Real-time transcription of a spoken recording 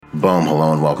Boom,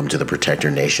 hello, and welcome to the Protect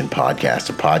Your Nation podcast,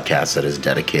 a podcast that is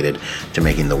dedicated to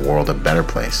making the world a better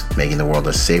place, making the world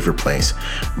a safer place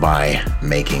by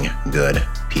making good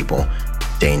people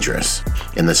dangerous.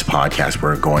 In this podcast,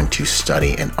 we're going to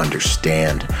study and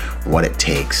understand what it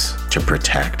takes to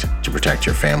protect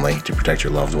your family, to protect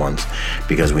your loved ones,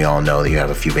 because we all know that you have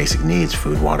a few basic needs,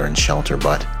 food, water, and shelter,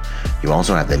 but you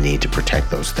also have the need to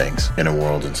protect those things. In a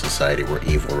world and society where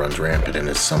evil runs rampant and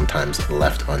is sometimes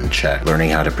left unchecked, learning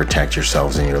how to protect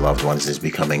yourselves and your loved ones is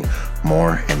becoming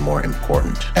more and more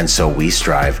important. And so we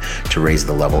strive to raise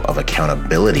the level of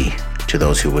accountability to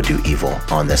those who would do evil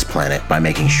on this planet by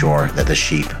making sure that the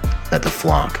sheep, that the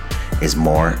flock, is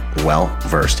more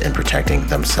well-versed in protecting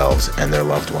themselves and their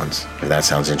loved ones. If that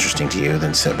sounds interesting to you,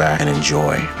 then sit back and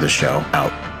enjoy the show.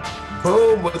 Out.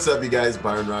 Boom! What's up, you guys?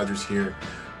 Byron Rogers here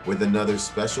with another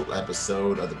special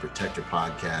episode of the Protector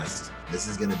Podcast. This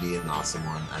is going to be an awesome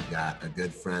one. I've got a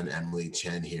good friend, Emily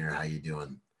Chen, here. How you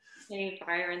doing? Hey,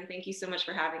 Byron. Thank you so much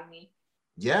for having me.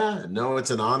 Yeah, no, it's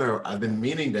an honor. I've been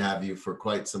meaning to have you for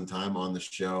quite some time on the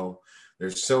show.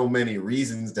 There's so many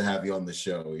reasons to have you on the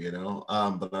show, you know,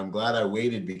 but I'm glad I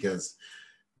waited because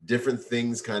different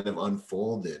things kind of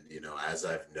unfolded, you know, as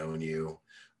I've known you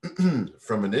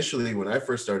from initially when I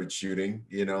first started shooting,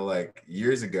 you know, like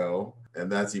years ago, and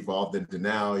that's evolved into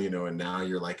now, you know, and now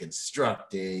you're like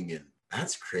instructing, and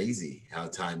that's crazy how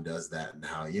time does that and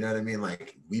how, you know what I mean?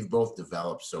 Like we've both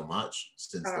developed so much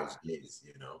since those days,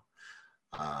 you know.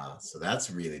 So that's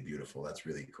really beautiful. That's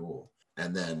really cool.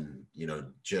 And then, you know,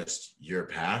 just your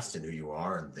past and who you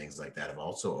are and things like that have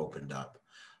also opened up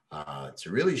to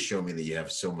really show me that you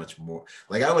have so much more.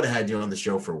 Like I would have had you on the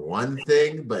show for one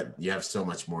thing, but you have so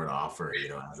much more to offer, you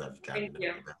know, as I've gotten to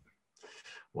know that.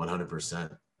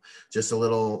 100%. Just a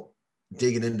little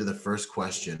digging into the first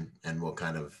question, and we'll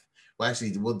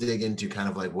dig into kind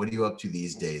of like, what are you up to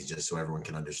these days, just so everyone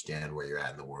can understand where you're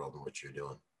at in the world and what you're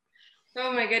doing.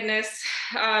 Oh my goodness.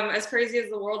 As crazy as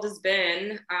the world has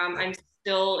been, I'm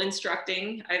still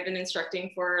instructing. I've been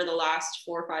instructing for the last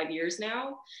 4 or 5 years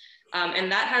now.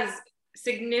 And that has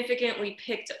significantly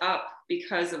picked up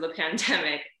because of the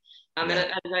pandemic. And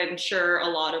I'm sure a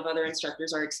lot of other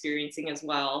instructors are experiencing as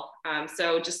well.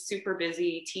 So just super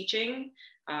busy teaching.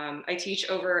 I teach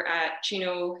over at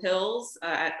Chino Hills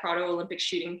at Prado Olympic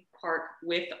Shooting Park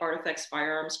with Artifacts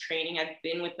Firearms Training. I've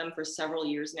been with them for several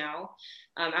years now.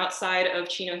 Outside of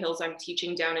Chino Hills, I'm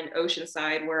teaching down in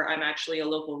Oceanside, where I'm actually a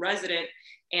local resident,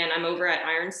 and I'm over at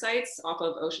Iron Sights off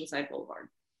of Oceanside Boulevard.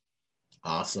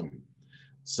 Awesome.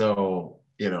 So,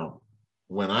 you know,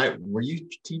 were you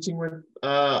teaching with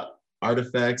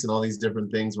Artifacts and all these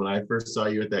different things when I first saw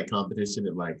you at that competition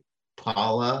at like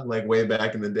Paula, like way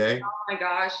back in the day? Oh my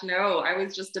gosh, no, I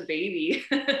was just a baby.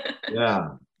 Yeah.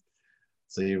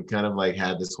 So you kind of like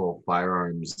had this whole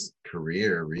firearms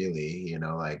career, really, you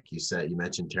know, like you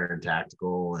mentioned Terran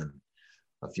Tactical and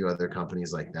a few other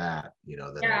companies like that, you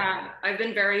know. I've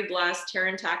been very blessed.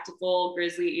 Terran Tactical,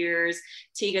 Grizzly Ears,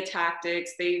 Tiga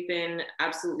Tactics, they've been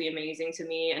absolutely amazing to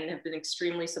me and have been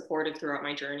extremely supportive throughout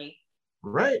my journey.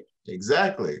 Right,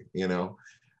 exactly, you know.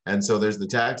 And so there's the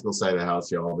tactical side of the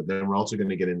house, y'all, but then we're also going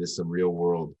to get into some real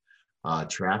world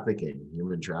trafficking,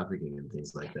 human trafficking and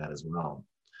things like that as well.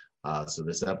 So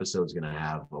this episode is going to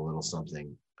have a little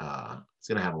something, it's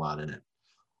going to have a lot in it.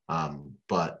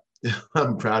 But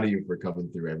I'm proud of you for coming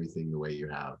through everything the way you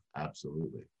have.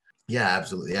 Absolutely. Yeah,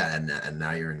 absolutely. Yeah. And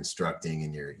now you're instructing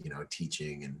and you're, you know,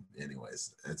 teaching, and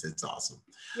anyways, it's awesome.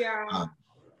 Yeah.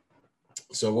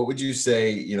 So what would you say,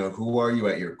 you know, who are you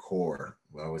at your core?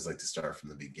 I always like to start from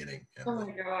the beginning. Emily. Oh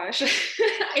my gosh.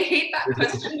 I hate that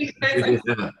question because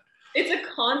it's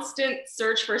a constant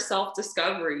search for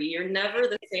self-discovery. You're never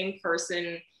the same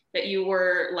person that you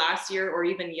were last year or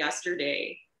even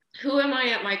yesterday. Who am I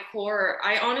at my core?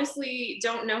 I honestly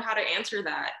don't know how to answer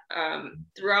that.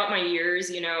 Throughout my years,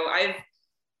 you know,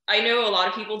 I know a lot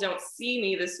of people don't see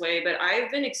me this way, but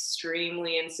I've been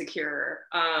extremely insecure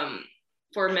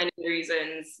for many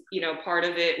reasons. You know, part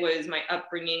of it was my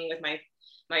upbringing with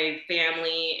my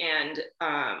family and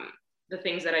the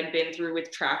things that I'd been through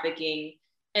with trafficking.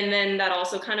 And then that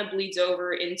also kind of bleeds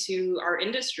over into our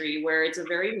industry, where it's a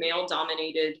very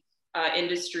male-dominated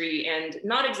industry and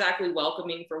not exactly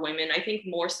welcoming for women. I think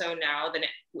more so now than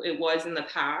it was in the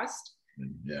past.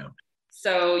 Yeah.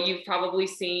 So you've probably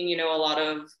seen, you know, a lot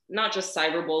of not just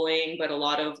cyberbullying, but a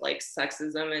lot of like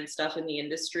sexism and stuff in the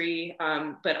industry.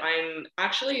 But I'm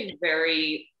actually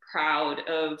very proud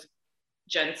of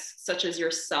gents such as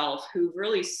yourself who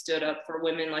really stood up for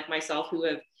women like myself, who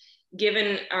have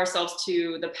given ourselves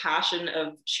to the passion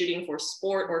of shooting for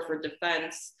sport or for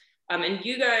defense. And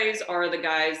you guys are the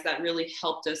guys that really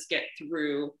helped us get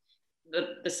through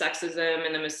the sexism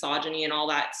and the misogyny and all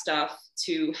that stuff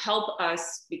to help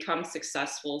us become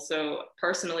successful. So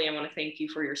personally, I want to thank you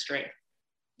for your strength.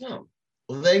 Oh,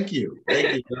 well, thank you.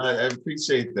 Thank you. I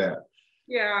appreciate that.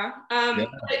 Yeah. Yeah.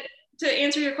 To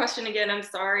answer your question again, I'm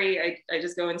sorry. I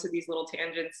just go into these little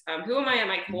tangents. Who am I at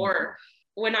my core?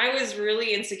 When I was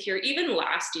really insecure, even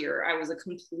last year, I was a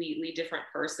completely different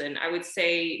person. I would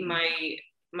say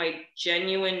my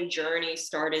genuine journey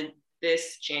started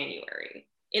this January.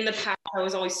 In the past, I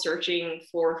was always searching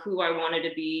for who I wanted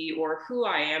to be or who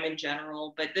I am in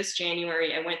general. But this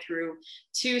January, I went through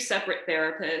 2 separate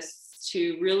therapists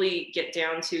to really get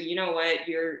down to, you know what,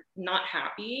 you're not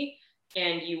happy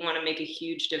and you want to make a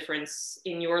huge difference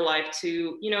in your life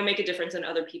to, you know, make a difference in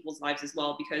other people's lives as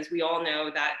well, because we all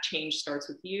know that change starts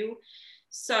with you.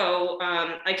 So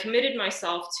I committed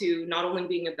myself to not only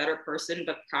being a better person,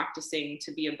 but practicing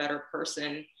to be a better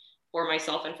person for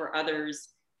myself and for others,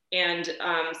 and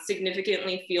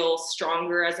significantly feel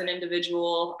stronger as an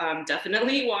individual,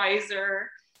 definitely wiser,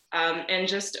 and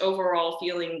just overall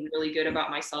feeling really good about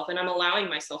myself. And I'm allowing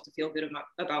myself to feel good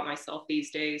about myself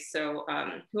these days. So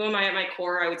who am I at my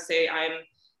core? I would say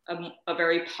I'm a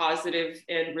very positive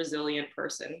and resilient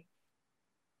person.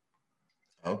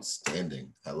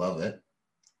 Outstanding. I love it.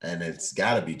 And it's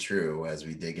got to be true as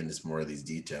we dig into some more of these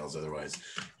details. Otherwise,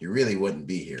 you really wouldn't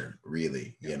be here,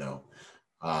 really, you know.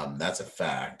 That's a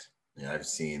fact. You know, I've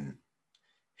seen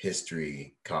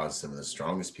history cause some of the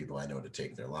strongest people I know to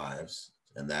take their lives,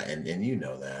 and you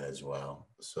know that as well.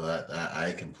 So that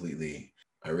I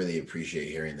really appreciate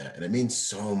hearing that, and it means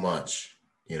so much,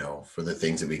 you know, for the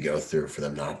things that we go through, for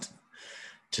them not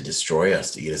to destroy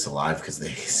us, to eat us alive, because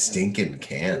they stinking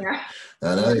can. Yeah.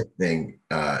 Another thing,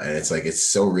 and it's like, it's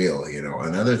so real, you know.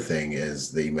 Another thing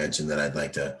is that you mentioned that I'd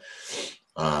like to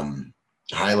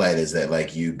highlight is that,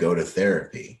 like, you go to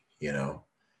therapy, you know.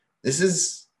 This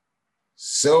is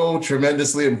so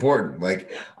tremendously important.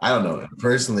 Like, I don't know,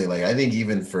 personally, like, I think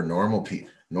even for normal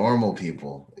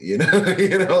people, you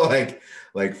know,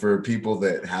 like for people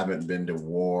that haven't been to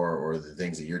war or the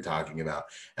things that you're talking about.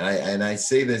 And I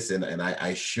say this, and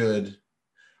I should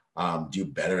do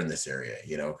better in this area,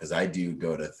 you know, because I do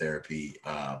go to therapy,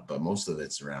 but most of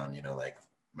it's around, you know, like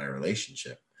my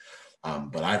relationship.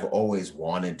 But I've always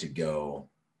wanted to go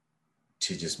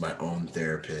to just my own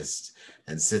therapist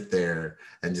and sit there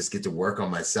and just get to work on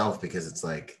myself, because it's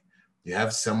like you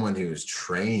have someone who's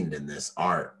trained in this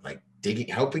art, like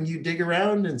helping you dig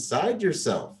around inside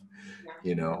yourself.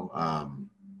 You know,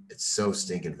 it's so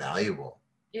stinking valuable.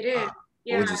 It is.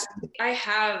 Yeah, you I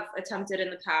have attempted in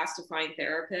the past to find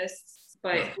therapists,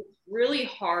 but it's really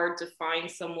hard to find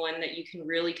someone that you can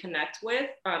really connect with.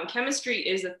 Chemistry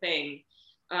is a thing.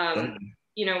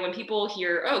 You know, when people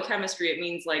hear, oh, chemistry, it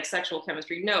means like sexual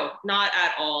chemistry. No, not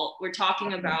at all. We're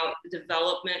talking about the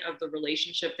development of the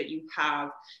relationship that you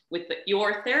have with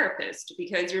your therapist,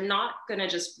 because you're not going to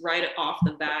just right off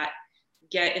the bat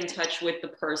get in touch with the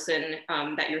person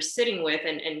that you're sitting with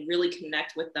and really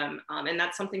connect with them. And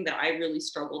that's something that I really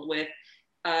struggled with.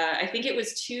 I think it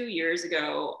was 2 years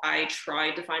ago, I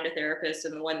tried to find a therapist,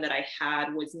 and the one that I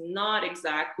had was not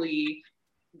exactly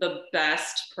the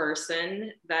best person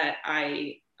that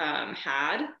I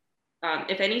had.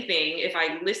 If anything, if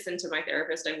I listened to my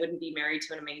therapist, I wouldn't be married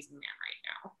to an amazing man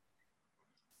right now.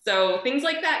 So things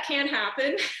like that can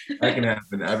happen. That can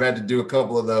happen. I've had to do a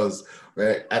couple of those.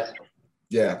 Right?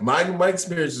 My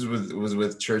experience was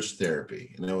with church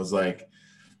therapy, and it was like,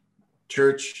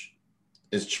 church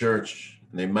is church,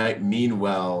 and they might mean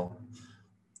well,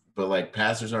 but like,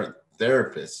 pastors aren't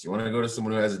therapists. You want to go to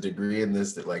someone who has a degree in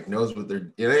this, that like knows what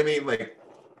they're, you know what I mean? Like,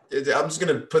 I'm just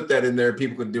going to put that in there.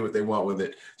 People can do what they want with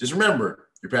it. Just remember,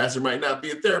 your pastor might not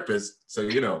be a therapist. So,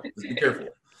 you know, just be careful.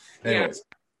 Anyways,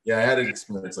 I had an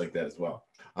experience like that as well.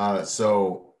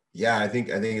 So yeah, I think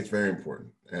it's very important.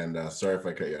 And sorry if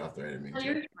I cut you off there. I didn't mean to.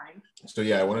 You're fine. So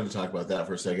yeah, I wanted to talk about that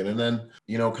for a second. And then,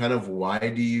 you know, kind of, why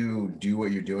do you do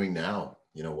what you're doing now?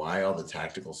 You know, why all the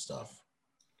tactical stuff?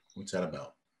 What's that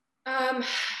about?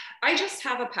 I just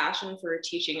have a passion for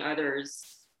teaching others.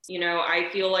 You know, I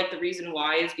feel like the reason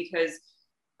why is because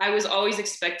I was always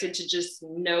expected to just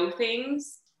know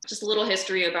things. Just a little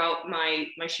history about my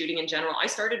shooting in general. I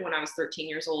started when I was 13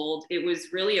 years old. It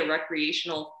was really a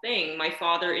recreational thing. My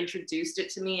father introduced it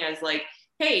to me as like,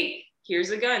 hey, here's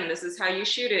a gun. This is how you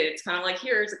shoot it. It's kind of like,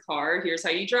 here's a car. Here's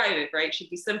how you drive it, right? It should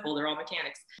be simple. They're all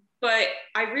mechanics. But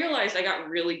I realized I got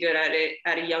really good at it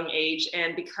at a young age.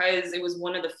 And because it was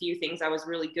one of the few things I was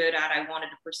really good at, I wanted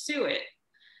to pursue it.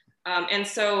 And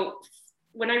so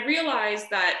when I realized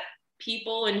that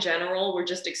people in general were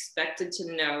just expected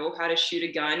to know how to shoot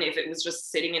a gun if it was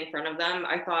just sitting in front of them,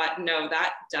 I thought, no,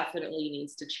 that definitely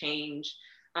needs to change.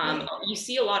 You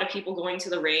see a lot of people going to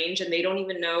the range and they don't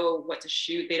even know what to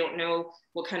shoot. They don't know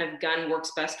what kind of gun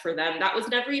works best for them. That was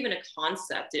never even a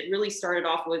concept. It really started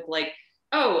off with like,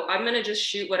 oh, I'm going to just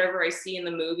shoot whatever I see in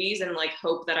the movies and like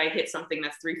hope that I hit something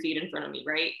that's 3 feet in front of me,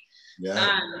 right?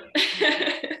 Yeah.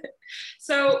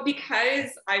 So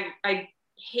because I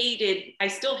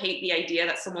still hate the idea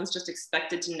that someone's just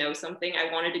expected to know something.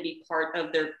 I wanted to be part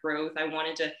of their growth. I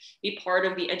wanted to be part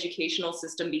of the educational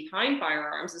system behind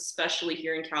firearms, especially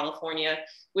here in California,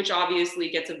 which obviously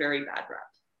gets a very bad rep.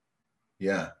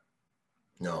 Yeah.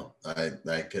 No,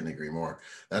 I couldn't agree more.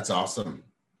 That's awesome.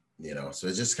 So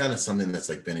it's just kind of something that's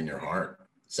like been in your heart,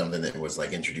 something that was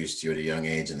like introduced to you at a young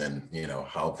age, and then,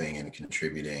 helping and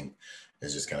contributing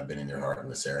has just kind of been in your heart in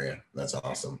this area. That's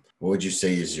awesome. What would you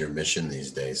say is your mission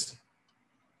these days?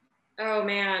 Oh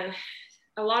man,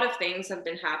 a lot of things have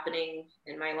been happening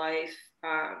in my life.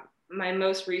 My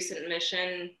most recent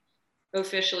mission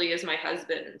officially is my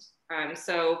husband.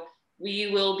 So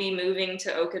we will be moving to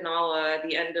Okinawa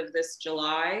the end of this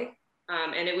July.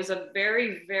 And it was a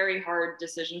very, very hard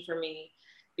decision for me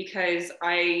because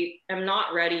I am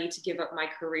not ready to give up my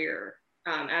career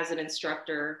as an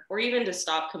instructor, or even to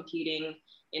stop competing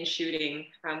in shooting,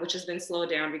 which has been slowed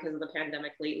down because of the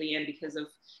pandemic lately and because of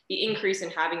the increase in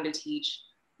having to teach.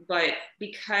 But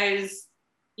because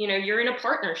you're in a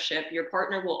partnership, your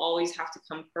partner will always have to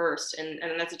come first, and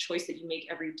that's a choice that you make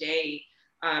every day.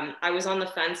 I was on the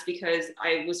fence because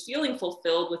I was feeling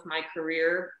fulfilled with my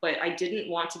career, but I didn't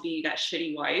want to be that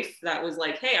shitty wife that was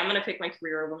like, hey, I'm going to pick my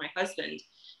career over my husband.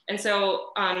 And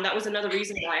so that was another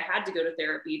reason why I had to go to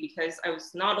therapy, because I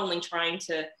was not only trying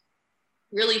to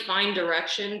really find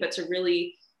direction, but to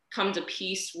really come to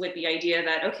peace with the idea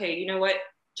that, okay, you know what,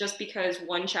 just because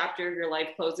one chapter of your life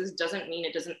closes doesn't mean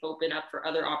it doesn't open up for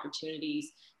other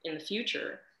opportunities in the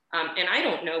future. And I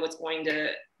don't know what's going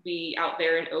to be out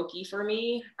there in Okie for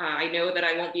me. I know that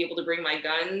I won't be able to bring my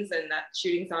guns and that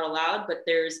shooting's not allowed, but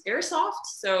there's airsoft.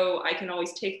 So I can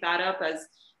always take that up as,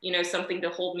 something to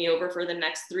hold me over for the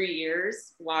next 3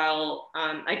 years while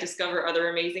I discover other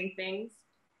amazing things.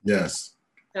 Yes.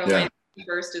 So yeah. My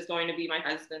first is going to be my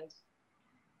husband.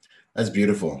 That's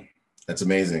beautiful. That's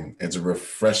amazing. It's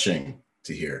refreshing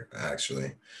to hear,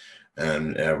 actually.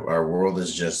 And our world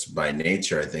is just by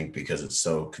nature, I think, because it's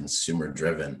so consumer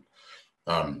driven.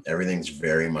 Everything's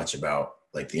very much about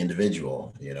like the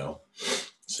individual,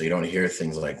 so you don't hear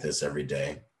things like this every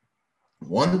day.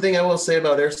 One thing I will say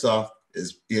about airsoft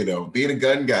is, being a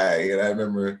gun guy, and I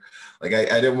remember like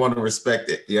I didn't want to respect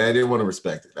it. I didn't want to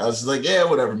respect it. I was just like, yeah,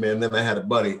 whatever, man. Then I had a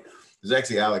buddy. It was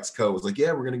actually Alex Coe, was like,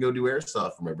 yeah, we're gonna go do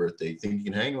airsoft for my birthday. You think you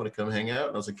can hang? Want to come hang out?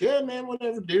 And I was like, yeah, man,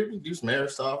 whatever, dude. You do some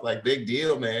airsoft, like big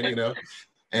deal, man,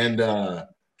 And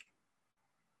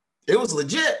it was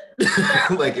legit.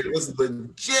 Like it was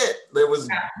legit. It was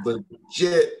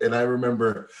legit. And I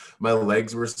remember my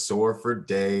legs were sore for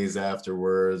days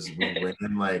afterwards. We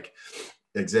ran like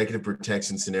executive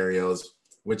protection scenarios,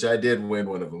 which I did win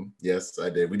one of them. Yes, I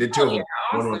did. We did two of them.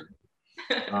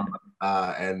 Awesome.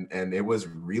 And it was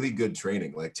really good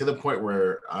training, like to the point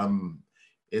where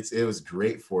it was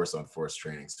great force on force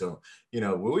training. So,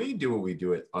 we do what we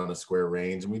do it on a square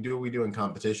range, and we do what we do in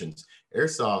competitions.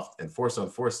 Airsoft and force on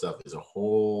force stuff is a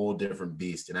whole different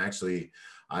beast. And actually,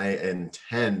 I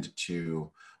intend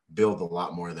to build a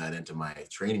lot more of that into my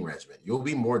training regimen. You'll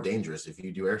be more dangerous if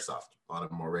you do airsoft on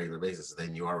a more regular basis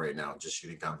than you are right now, just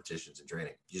shooting competitions and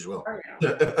training. You just will. Oh, yeah.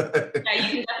 Yeah,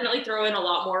 you can definitely throw in a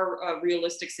lot more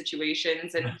realistic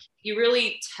situations, and you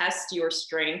really test your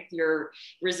strength, your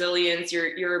resilience,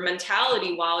 your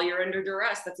mentality while you're under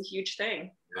duress. That's a huge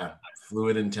thing. Yeah,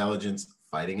 fluid intelligence,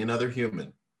 fighting another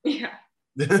human. Yeah.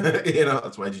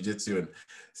 That's why jiu-jitsu and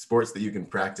sports that you can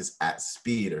practice at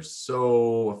speed are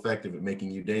so effective at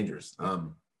making you dangerous.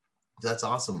 That's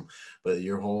awesome. But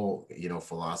your whole,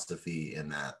 philosophy in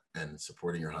that, and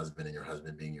supporting your husband and your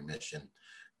husband being your mission,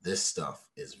 this stuff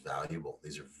is valuable.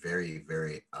 These are very,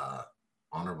 very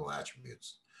honorable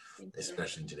attributes,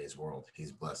 especially in today's world.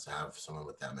 He's blessed to have someone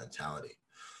with that mentality.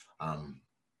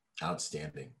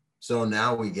 Outstanding. So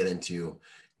now we get into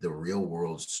the real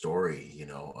world story,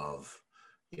 of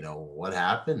what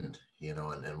happened,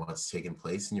 and what's taken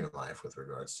place in your life with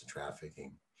regards to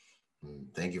trafficking.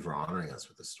 Thank you for honoring us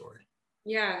with this story.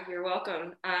 Yeah, you're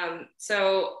welcome.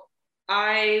 So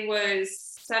I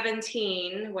was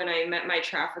 17 when I met my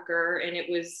trafficker, and it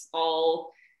was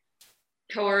all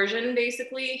coercion,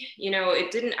 basically.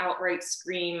 It didn't outright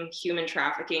scream human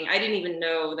trafficking. I didn't even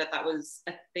know that was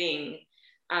a thing.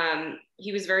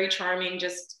 He was very charming,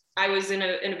 just I was in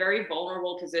a very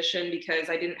vulnerable position because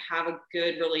I didn't have a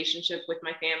good relationship with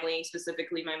my family,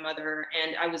 specifically my mother.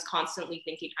 And I was constantly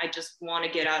thinking, I just want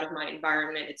to get out of my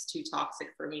environment. It's too toxic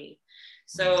for me.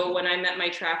 So when I met my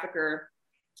trafficker,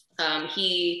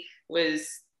 he was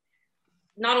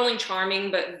not only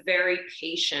charming, but very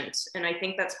patient. And I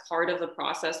think that's part of the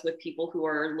process with people who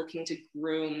are looking to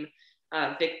groom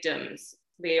victims.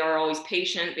 They are always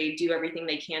patient. They do everything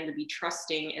they can to be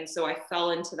trusting. And so I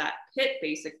fell into that pit,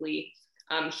 basically.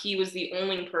 He was the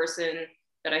only person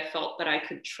that I felt that I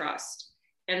could trust.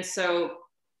 And so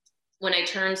when I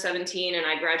turned 17 and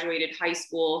I graduated high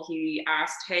school, he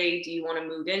asked, hey, do you want to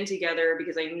move in together?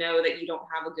 Because I know that you don't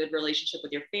have a good relationship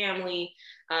with your family.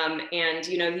 And,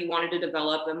 you know, he wanted to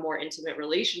develop a more intimate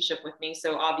relationship with me.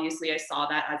 So obviously I saw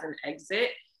that as an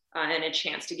exit and a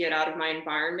chance to get out of my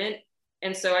environment.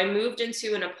 And so I moved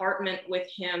into an apartment with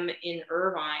him in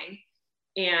Irvine.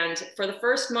 And for the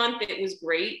first month, it was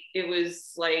great. It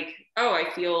was like, oh, I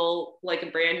feel like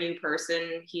a brand new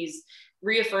person. He's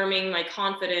reaffirming my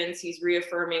confidence. He's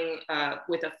reaffirming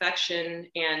with affection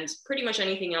and pretty much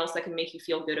anything else that can make you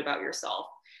feel good about yourself.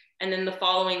 And then the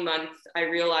following month, I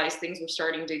realized things were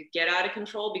starting to get out of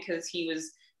control because he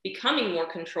was becoming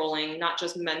more controlling, not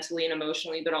just mentally and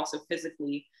emotionally, but also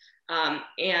physically.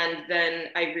 And then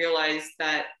I realized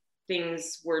that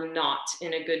things were not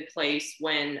in a good place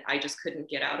when I just couldn't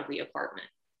get out of the apartment.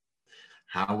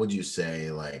 How would you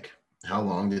say, like, how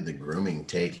long did the grooming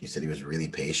take? You said he was really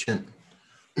patient.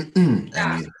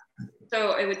 Yeah.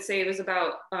 So I would say it was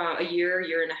about a year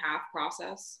and a half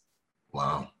process.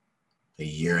 Wow. A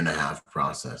year and a half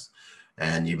process.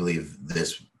 And you believe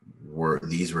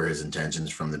these were his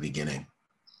intentions from the beginning?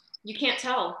 You can't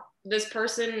tell. This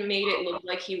person made it look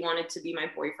like he wanted to be my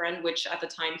boyfriend, which at the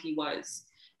time he was.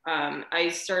 I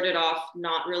started off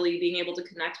not really being able to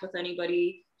connect with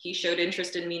anybody. He showed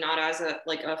interest in me not as a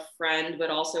friend,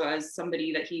 but also as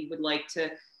somebody that he would like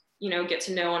to, you know, get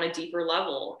to know on a deeper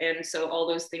level. And so all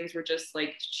those things were just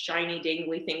like shiny,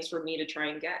 dangly things for me to try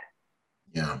and get.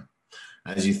 Yeah.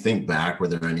 As you think back, were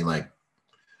there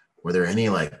any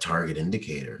target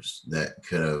indicators that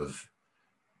could have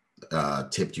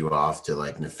tipped you off to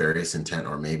like nefarious intent,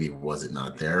 or maybe was it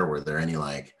not there? Were there any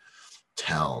like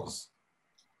tells?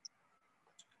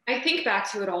 I think back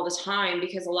to it all the time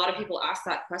because a lot of people ask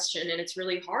that question, and it's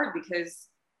really hard because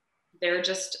they're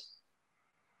just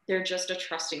a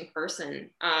trusting person.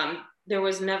 There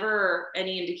was never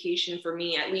any indication for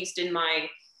me, at least in my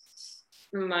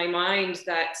mind,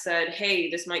 that said, hey,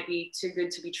 this might be too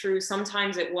good to be true.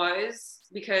 Sometimes it was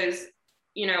because,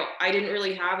 you know, I didn't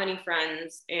really have any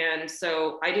friends. And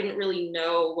so I didn't really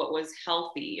know what was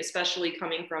healthy, especially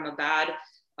coming from a bad,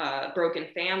 broken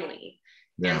family.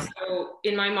 Yeah. And so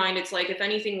in my mind, it's like, if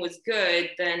anything was good,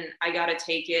 then I got to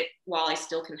take it while I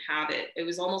still can have it. It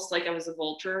was almost like I was a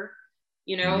vulture,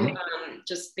 you know,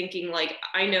 just thinking like,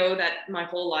 I know that my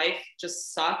whole life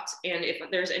just sucked. And if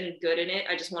there's any good in it,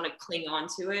 I just want to cling on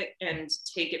to it and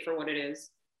take it for what it is.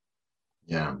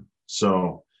 Yeah.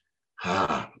 So,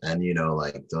 and, you know,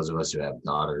 like those of us who have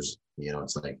daughters, you know,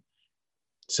 it's like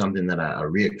something that a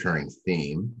reoccurring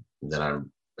theme that I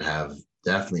have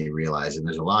definitely realized, and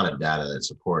there's a lot of data that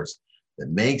supports, that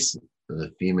makes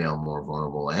the female more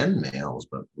vulnerable, and males,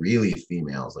 but really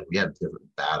females, like we have different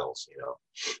battles, you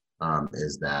know,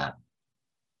 is that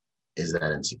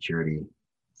insecurity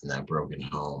in that broken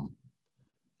home,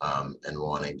 and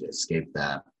wanting to escape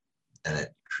that. And it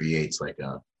creates like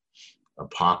a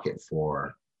pocket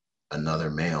for another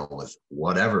male with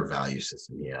whatever value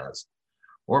system he has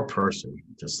or person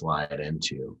to slide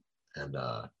into and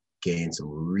gain some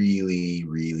really,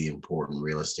 really important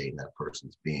real estate in that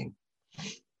person's being.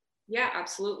 Yeah,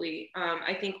 absolutely.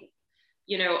 I think,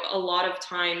 you know, a lot of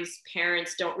times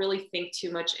parents don't really think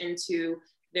too much into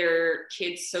their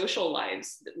kids' social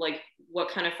lives. Like, what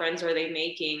kind of friends are they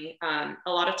making? A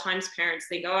lot of times parents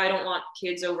think, oh, I don't want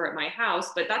kids over at my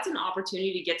house, but that's an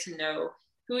opportunity to get to know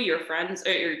who your friends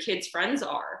or your kids' friends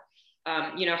are.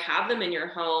 You know, have them in your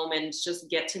home and just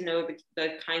get to know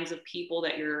the kinds of people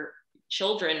that your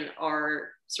children are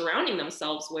surrounding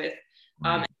themselves with.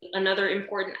 Another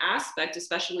important aspect,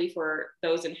 especially for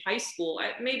those in high school,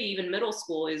 maybe even middle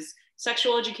school, is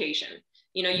sexual education.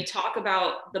 You know, you talk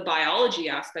about the biology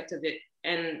aspect of it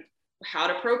and how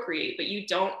to procreate, but you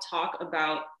don't talk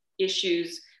about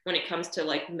issues when it comes to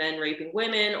like men raping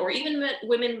women, or even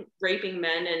women raping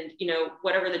men, and, you know,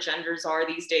 whatever the genders are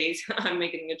these days. I'm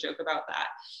making a joke about that.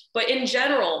 But in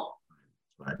general,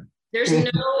 there's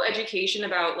no education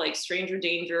about like stranger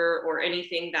danger or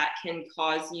anything that can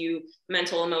cause you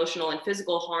mental, emotional, and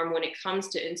physical harm when it comes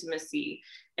to intimacy.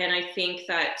 And I think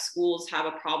that schools have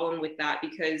a problem with that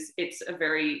because it's a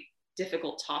very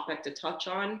difficult topic to touch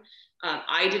on.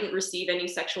 I didn't receive any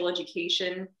sexual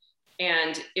education,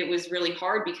 and it was really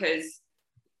hard because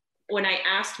when I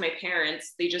asked my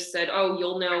parents, they just said, oh,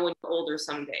 you'll know when you're older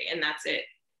someday, and that's it.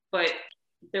 But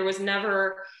there was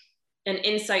never an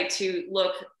insight to,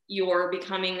 look, you're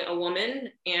becoming a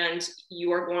woman and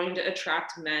you are going to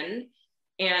attract men,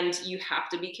 and you have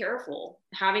to be careful.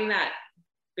 Having that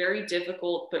very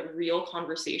difficult but real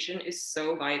conversation is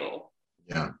so vital.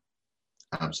 Yeah,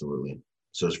 absolutely.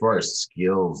 So as far as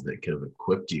skills that could have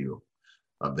equipped you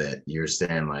a bit, you're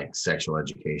saying like sexual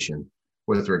education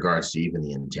with regards to even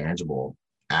the intangible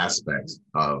aspects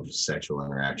of sexual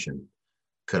interaction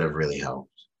could have really helped,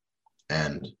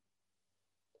 and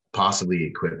possibly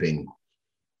equipping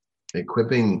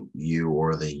you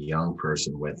or the young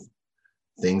person with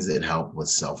things that help with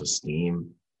self-esteem,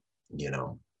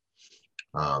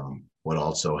 would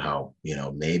also help,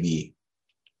 maybe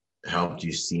helped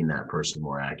you see that person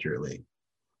more accurately,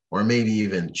 or maybe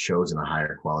even chosen a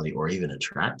higher quality or even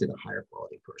attracted a higher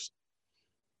quality person.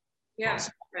 Yeah,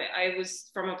 I was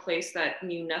from a place that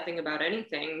knew nothing about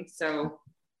anything. So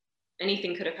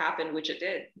anything could have happened, which it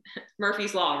did.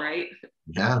 Murphy's Law, right?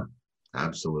 Yeah,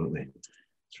 absolutely.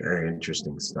 It's very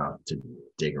interesting stuff to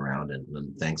dig around in.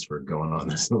 And thanks for going on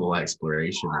this little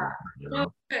exploration.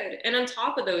 No, good. And on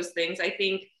top of those things, I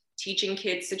think teaching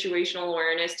kids situational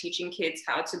awareness, teaching kids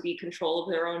how to be control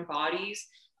of their own bodies,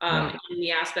 in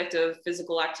the aspect of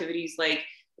physical activities like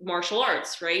martial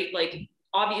arts, right? Like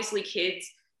obviously kids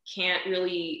can't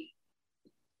really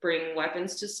bring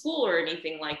weapons to school or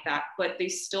anything like that, but they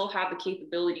still have the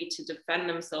capability to defend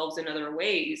themselves in other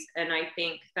ways. And I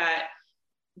think that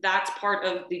that's part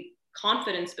of the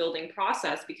confidence building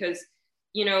process, because,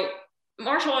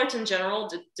 martial arts in general,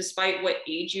 despite what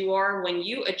age you are, when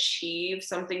you achieve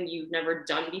something you've never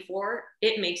done before,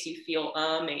 it makes you feel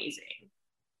amazing.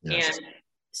 Yes. And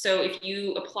so if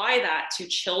you apply that to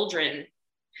children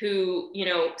who,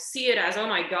 see it as, oh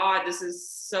my God, this is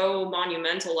so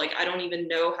monumental. Like, I don't even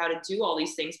know how to do all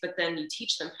these things, but then you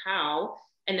teach them how,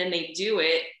 and then they do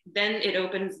it, then it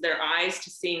opens their eyes to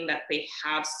seeing that they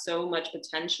have so much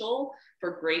potential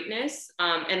for greatness.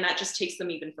 And that just takes them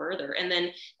even further. And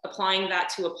then applying that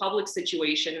to a public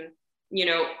situation,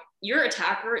 your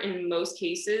attacker in most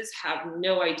cases have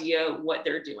no idea what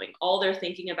they're doing. All they're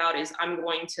thinking about is, I'm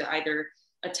going to either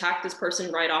attack this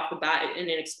person right off the bat in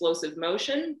an explosive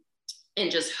motion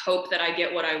and just hope that I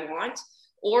get what I want.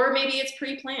 Or maybe it's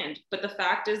pre-planned, but the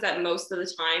fact is that most of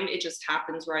the time it just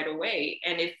happens right away.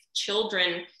 And if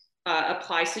children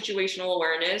apply situational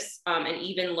awareness and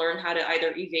even learn how to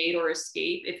either evade or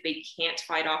escape if they can't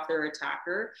fight off their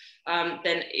attacker,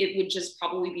 then it would just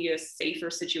probably be a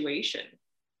safer situation.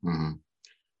 Mm-hmm.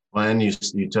 Well, and you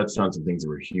touched on some things that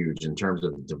were huge in terms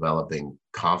of developing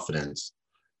confidence.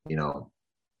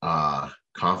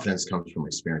 Confidence comes from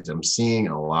experience. I'm seeing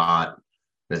a lot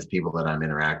with people that I'm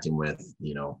interacting with.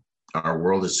 Our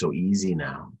world is so easy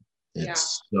now.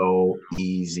 It's so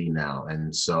easy now.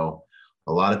 And so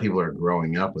a lot of people are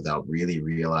growing up without really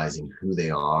realizing who they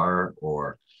are,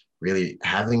 or really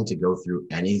having to go through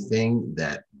anything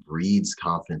that breeds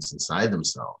confidence inside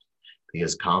themselves,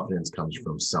 because confidence comes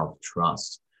from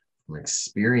self-trust, from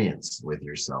experience with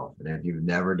yourself. And if you've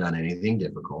never done anything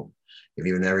difficult, if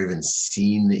you've never even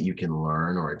seen that you can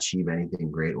learn or achieve anything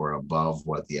great or above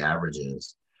what the average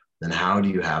is, then how do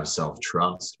you have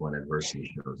self-trust when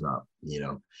adversity shows up?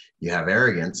 You have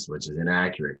arrogance, which is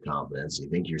inaccurate confidence. You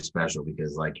think you're special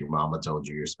because like your mama told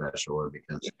you you're special, or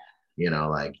because,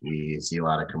 like you see a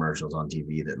lot of commercials on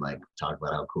TV that like talk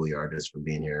about how cool you are just for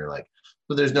being here. Like,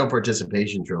 but there's no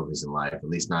participation trophies in life, at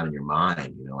least not in your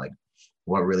mind. Like,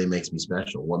 what really makes me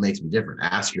special? What makes me different?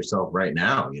 Ask yourself right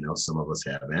now. Some of us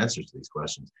have answers to these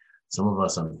questions. Some of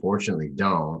us unfortunately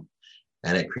don't.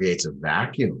 And it creates a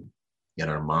vacuum in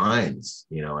our minds,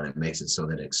 and it makes it so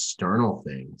that external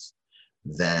things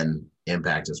then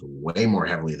impact us way more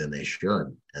heavily than they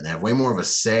should. And they have way more of a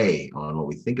say on what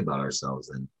we think about ourselves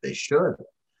than they should.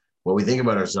 What we think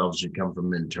about ourselves should come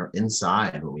from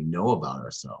inside, what we know about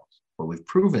ourselves, what we've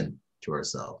proven to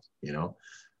ourselves, and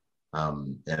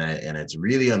it's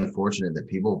really unfortunate that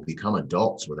people become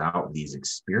adults without these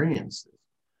experiences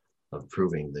of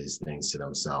proving these things to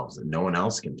themselves that no one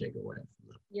else can take away from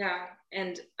them. Yeah,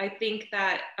 and I think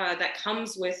that that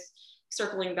comes with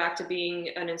circling back to being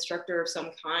an instructor of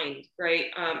some kind, right?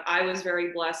 I was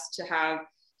very blessed to have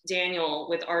Daniel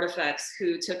with Artifacts,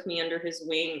 who took me under his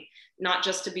wing, not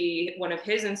just to be one of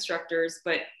his instructors,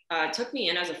 but took me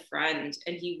in as a friend.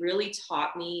 And he really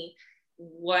taught me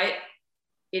what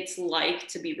it's like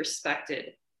to be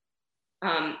respected.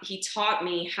 He taught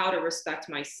me how to respect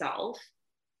myself.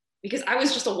 because I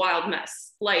was just a wild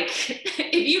mess. Like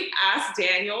if you ask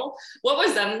Daniel, what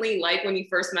was Emily like when you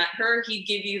first met her? He'd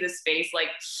give you this face like,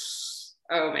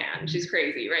 oh man, she's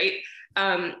crazy, right?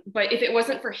 But if it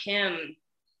wasn't for him,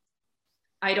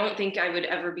 I don't think I would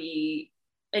ever be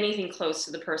anything close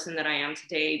to the person that I am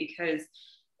today, because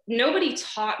nobody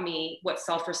taught me what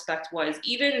self-respect was.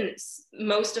 Even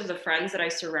most of the friends that I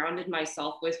surrounded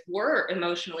myself with were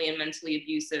emotionally and mentally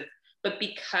abusive. But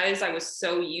because I was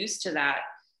so used to that,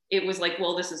 it was like,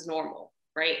 well, this is normal,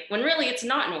 right? When really it's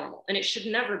not normal, and it should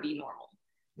never be normal.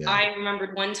 Yeah. I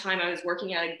remembered one time I was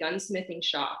working at a gunsmithing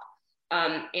shop,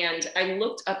 and I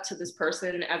looked up to this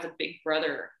person as a big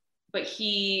brother, but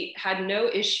he had no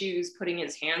issues putting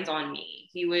his hands on me.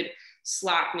 He would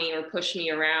slap me or push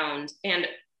me around, and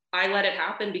I let it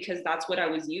happen because that's what I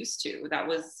was used to. That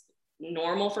was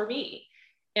normal for me.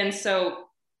 And so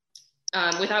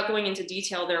without going into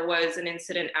detail, there was an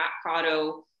incident at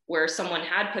Prado where someone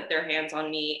had put their hands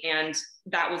on me, and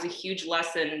that was a huge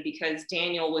lesson because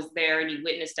Daniel was there and he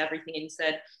witnessed everything, and he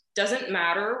said, doesn't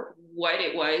matter what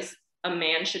it was, a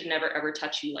man should never ever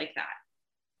touch you like that.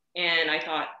 And I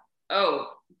thought, oh,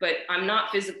 but I'm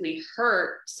not physically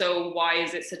hurt, so why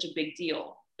is it such a big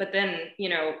deal? But then, you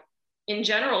know, in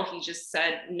general, he just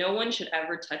said, no one should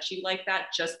ever touch you like that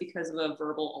just because of a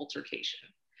verbal altercation.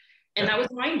 And that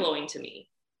was mind-blowing to me.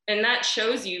 And that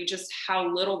shows you just how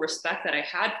little respect that I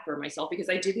had for myself, because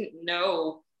I didn't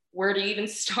know where to even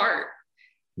start.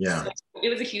 Yeah. So it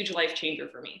was a huge life changer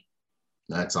for me.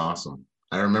 That's awesome.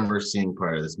 I remember seeing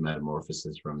part of this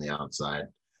metamorphosis from the outside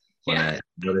when I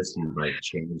noticed you like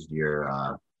changed your,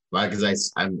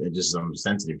 because I'm a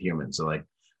sensitive human. So like,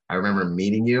 I remember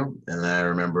meeting you, and then I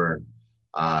remember,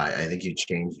 I think you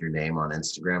changed your name on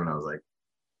Instagram, and I was like,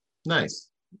 nice.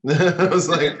 I was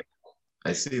like,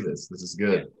 I see this. This is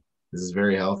good. This is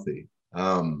very healthy.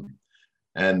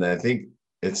 And I think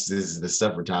this is the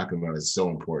stuff we're talking about is so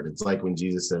important. It's like when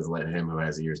Jesus says, let him who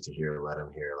has ears to hear, let him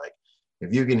hear. Like,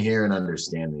 if you can hear and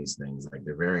understand these things, like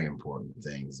they're very important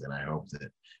things. And I hope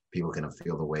that people can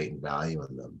feel the weight and value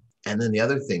in them. And then the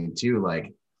other thing too,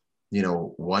 like, you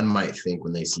know, one might think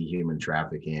when they see human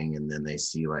trafficking and then they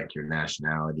see like your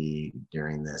nationality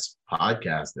during this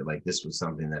podcast, that like this was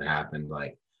something that happened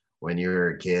like when you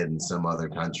were a kid in some other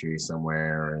country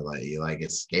somewhere, or like you like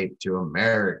escaped to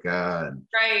America and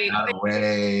got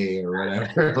away or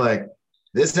whatever. Like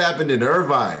this happened in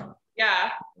Irvine. Yeah.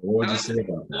 What would you say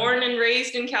about that? Born and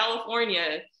raised in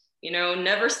California, you know,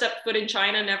 never stepped foot in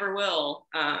China, never will.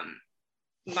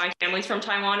 My family's from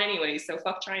Taiwan anyway, so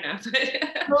fuck China.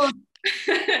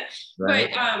 But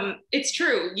it's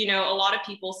true. You know, a lot of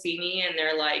people see me and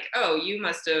they're like, oh, you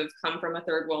must have come from a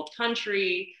third world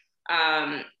country,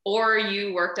 or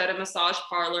you worked at a massage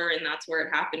parlor and that's where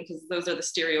it happened, because those are the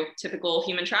stereotypical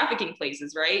human trafficking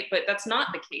places, right? But that's not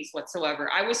the case whatsoever.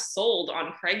 I was sold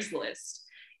on Craigslist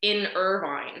in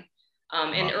Irvine.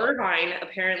 And Irvine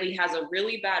apparently has a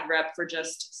really bad rep for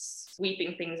just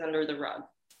sweeping things under the rug.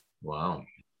 Wow.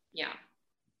 Yeah.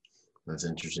 That's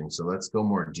interesting. So let's go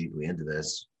more deeply into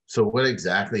this. So what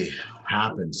exactly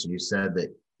happened? So you said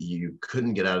that you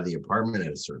couldn't get out of the apartment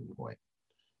at a certain point.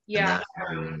 Yeah. And that's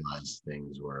how you realized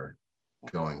things were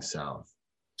going south.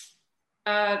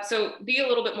 So be a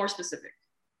little bit more specific.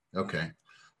 Okay.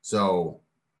 So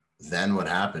then what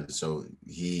happened? So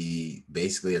he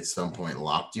basically at some point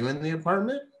locked you in the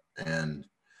apartment and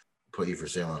put you for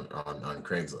sale on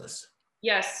Craigslist.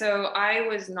 Yes, so I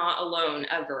was not alone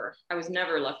ever. I was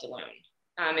never left alone.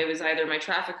 It was either my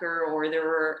trafficker or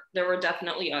there were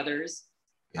definitely others.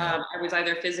 Yeah. I was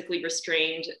either physically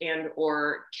restrained and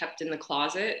or kept in the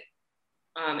closet.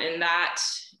 And that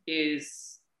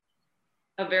is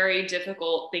a very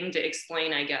difficult thing to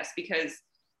explain, I guess, because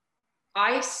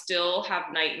I still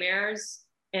have nightmares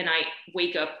and I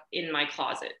wake up in my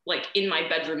closet, like in my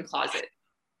bedroom closet.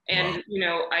 And, wow. You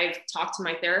know, I've talked to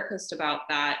my therapist about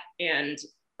that. And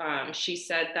she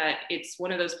said that it's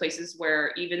one of those places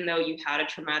where even though you had a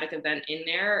traumatic event in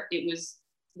there, it was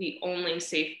the only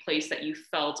safe place that you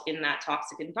felt in that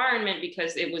toxic environment,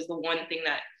 because it was the one thing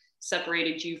that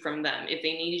separated you from them. If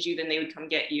they needed you, then they would come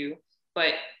get you.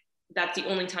 But that's the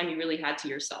only time you really had to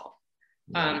yourself.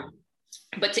 Yeah.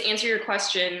 But to answer your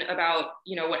question about,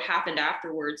 you know, what happened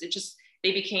afterwards,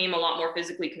 they became a lot more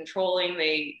physically controlling.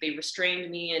 They restrained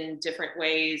me in different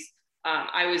ways.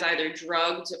 I was either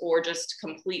drugged or just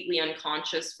completely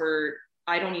unconscious for,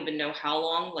 I don't even know how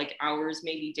long, like hours,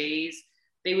 maybe days.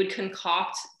 They would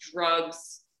concoct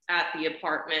drugs at the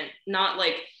apartment, not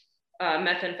like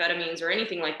methamphetamines or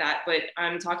anything like that, but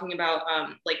I'm talking about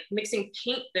like mixing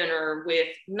paint thinner with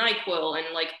NyQuil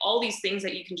and like all these things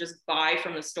that you can just buy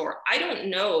from the store. I don't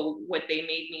know what they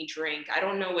made me drink. I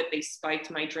don't know what they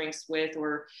spiked my drinks with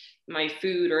or my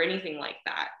food or anything like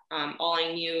that. All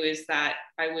I knew is that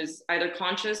I was either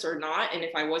conscious or not. And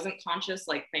if I wasn't conscious,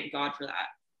 like, thank God for that.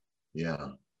 Yeah.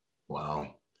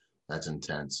 Wow. That's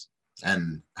intense.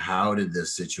 And how did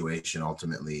this situation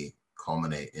ultimately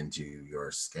culminate into your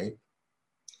escape?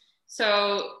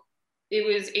 So it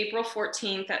was April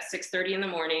 14th at 6:30 in the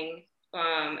morning.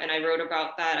 And I wrote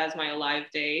about that as my alive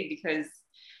day because,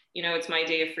 you know, it's my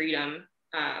day of freedom.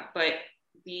 But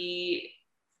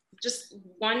just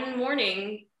one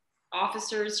morning,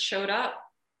 officers showed up.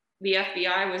 The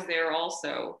FBI was there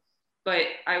also, but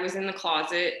I was in the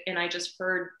closet and I just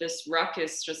heard this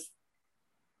ruckus, just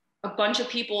a bunch of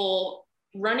people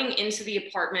running into the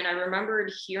apartment. I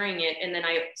remembered hearing it, and then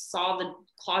I saw the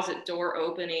closet door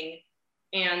opening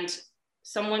and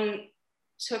someone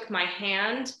took my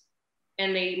hand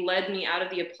and they led me out of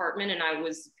the apartment, and I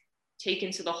was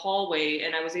taken to the hallway,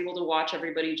 and I was able to watch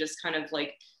everybody just kind of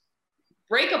like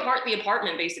break apart the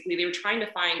apartment. Basically, they were trying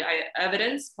to find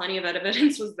evidence. Plenty of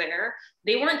evidence was there.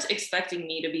 They weren't expecting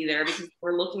me to be there because they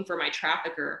were looking for my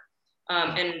trafficker.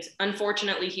 And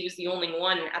unfortunately, he was the only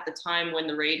one at the time when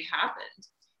the raid happened.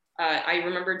 I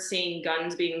remembered seeing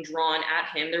guns being drawn at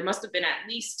him. There must have been at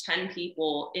least 10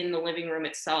 people in the living room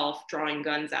itself drawing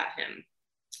guns at him.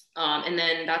 And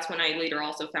then that's when I later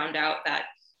also found out that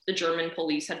the German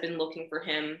police had been looking for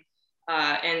him.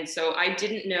 And so I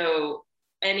didn't know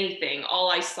anything.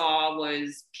 All I saw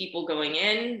was people going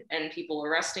in and people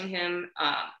arresting him.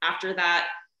 After that,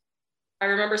 I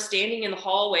remember standing in the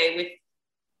hallway with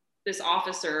this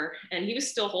officer, and he was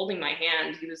still holding my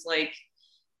hand. He was like,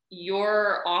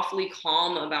 "You're awfully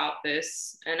calm about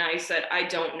this." And I said, "I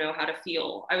don't know how to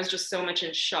feel." I was just so much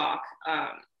in shock.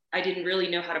 I didn't really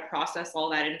know how to process all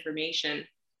that information.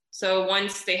 So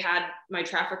once they had my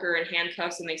trafficker in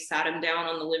handcuffs and they sat him down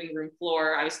on the living room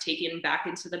floor, I was taken back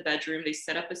into the bedroom. They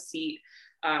set up a seat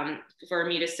for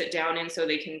me to sit down in so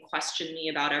they can question me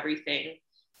about everything.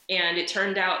 And it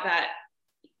turned out that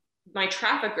my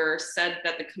trafficker said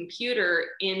that the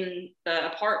computer in the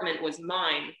apartment was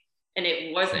mine, and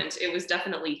it wasn't. It was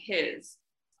definitely his.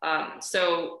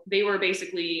 So they were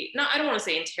basically, I don't want to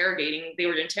say interrogating, they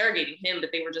were interrogating him,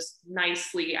 but they were just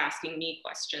nicely asking me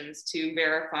questions to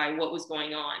verify what was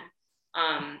going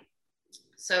on.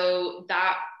 So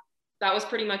that was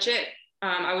pretty much it.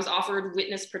 I was offered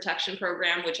witness protection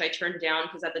program, which I turned down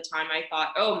because at the time I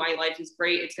thought, oh, my life is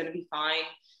great. It's going to be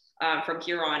fine from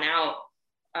here on out.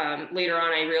 Later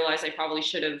on, I realized I probably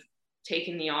should have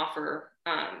taken the offer.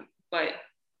 But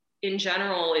in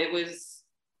general, it was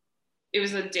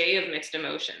a day of mixed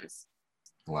emotions.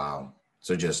 Wow.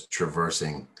 So just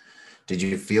traversing. Did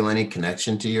you feel any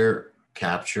connection to your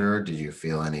capture? Did you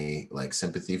feel any like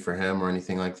sympathy for him or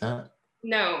anything like that?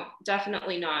 No,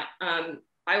 definitely not.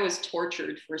 I was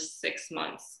tortured for 6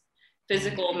 months,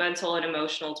 physical, mental, and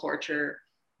emotional torture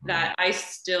that I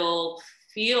still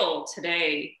feel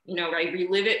today. You know, I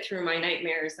relive it through my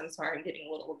nightmares. I'm sorry, I'm getting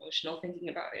a little emotional thinking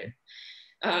about it.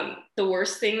 The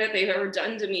worst thing that they've ever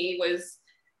done to me was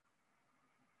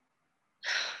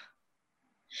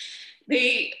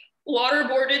they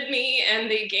waterboarded me and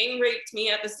they gang raped me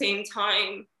at the same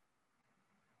time.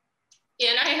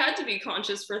 And I had to be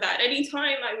conscious for that.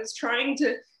 Anytime I was trying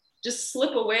to just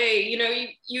slip away, you know,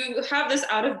 you have this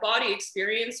out of body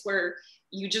experience where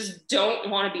you just don't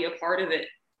want to be a part of it.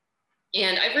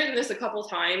 And I've written this a couple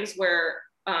times where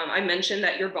I mentioned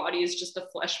that your body is just a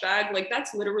flesh bag. Like,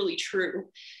 that's literally true.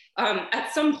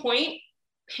 At some point,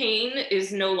 pain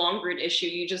is no longer an issue.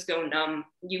 You just go numb.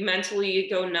 You mentally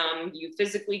go numb. You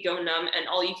physically go numb. And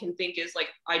all you can think is like,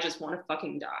 I just want to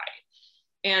fucking die.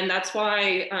 And that's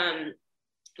why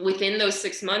within those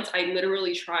 6 months, I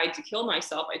literally tried to kill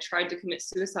myself. I tried to commit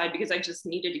suicide because I just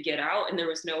needed to get out and there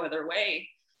was no other way.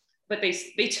 But they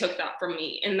took that from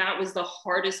me. And that was the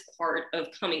hardest part of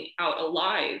coming out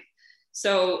alive.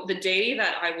 So the day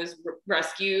that I was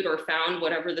rescued or found,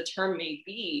 whatever the term may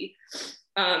be,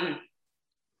 I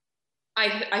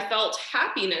felt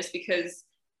happiness because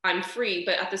I'm free.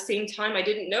 But at the same time, I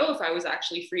didn't know if I was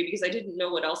actually free because I didn't know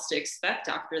what else to expect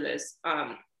after this.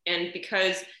 And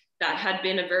because that had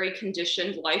been a very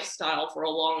conditioned lifestyle for a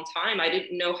long time, I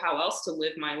didn't know how else to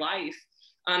live my life.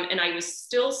 And I was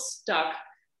still stuck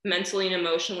mentally and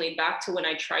emotionally back to when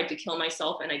I tried to kill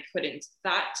myself and I couldn't.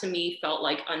 That to me felt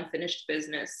like unfinished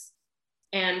business.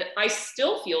 And I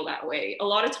still feel that way. A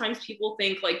lot of times people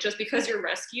think like, just because you're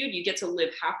rescued, you get to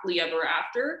live happily ever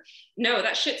after. No,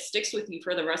 that shit sticks with you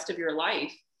for the rest of your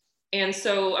life. And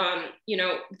so,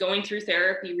 going through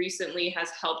therapy recently has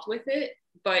helped with it,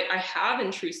 but I have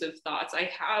intrusive thoughts. I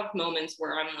have moments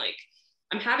where I'm like,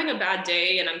 I'm having a bad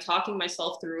day and I'm talking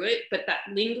myself through it, but that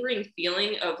lingering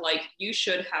feeling of like, you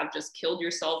should have just killed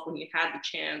yourself when you had the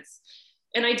chance.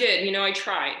 And I did, I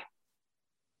tried.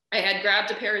 I had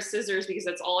grabbed a pair of scissors because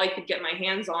that's all I could get my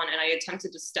hands on. And I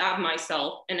attempted to stab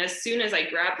myself. And as soon as I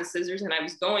grabbed the scissors and I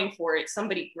was going for it,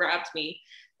 somebody grabbed me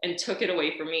and took it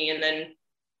away from me. And then,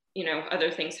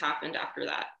 other things happened after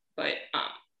that. But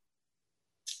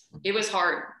it was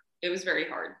hard. It was very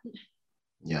hard.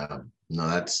 Yeah, no,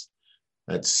 that's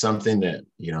something that,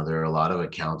 there are a lot of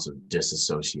accounts of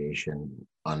disassociation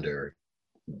under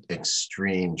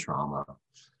extreme trauma.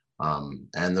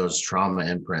 And those trauma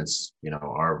imprints,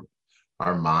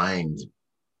 our mind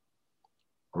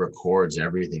records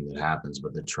everything that happens,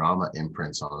 but the trauma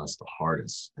imprints on us the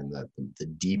hardest and the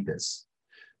deepest.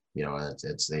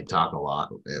 They talk a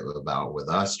lot about, with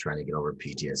us trying to get over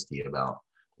PTSD, about,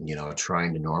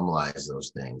 trying to normalize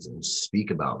those things and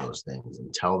speak about those things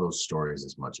and tell those stories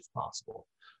as much as possible,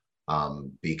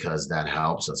 because that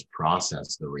helps us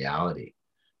process the reality.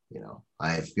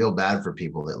 I feel bad for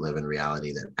people that live in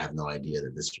reality that have no idea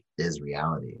that this is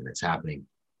reality and it's happening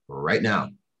right now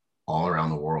all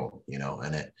around the world,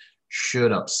 and it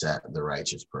should upset the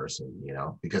righteous person,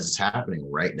 because it's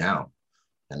happening right now.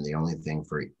 And the only thing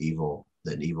for evil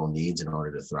needs in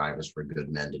order to thrive is for good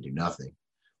men to do nothing,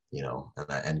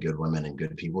 and good women and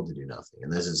good people to do nothing.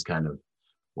 And this is kind of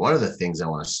one of the things I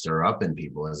want to stir up in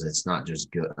people, is it's not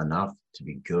just good enough to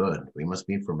be good. We must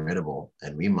be formidable,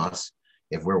 and we must,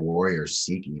 if we're warriors,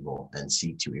 seek evil and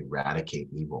seek to eradicate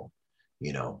evil,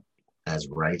 as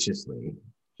righteously,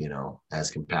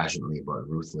 as compassionately, but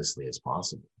ruthlessly as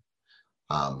possible.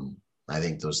 I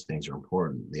think those things are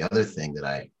important. The other thing that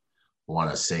I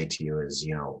want to say to you is,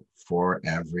 for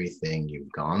everything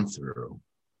you've gone through,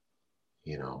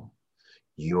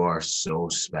 you are so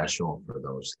special for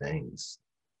those things.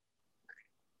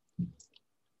 Let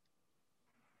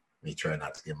me try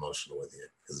not to get emotional with you,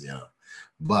 because,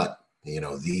 but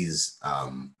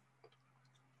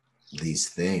these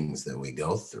things that we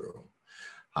go through,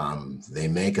 they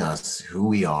make us who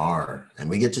we are, and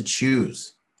we get to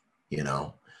choose.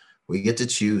 We get to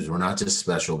choose. We're not just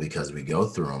special because we go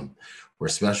through them. We're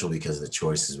special because of the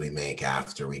choices we make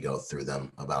after we go through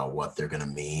them, about what they're going to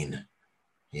mean,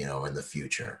 in the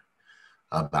future,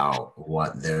 about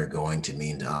what they're going to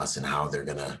mean to us and how they're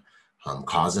going to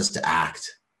cause us to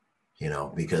act,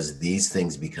 because these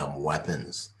things become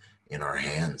weapons in our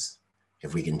hands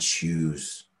if we can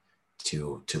choose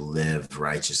to live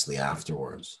righteously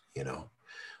afterwards.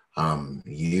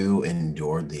 You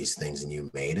endured these things and you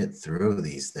made it through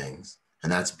these things,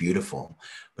 and that's beautiful.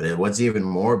 But what's even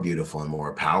more beautiful and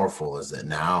more powerful is that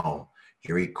now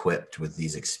you're equipped with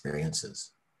these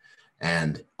experiences.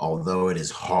 And although it is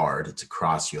hard, it's a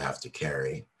cross you have to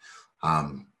carry,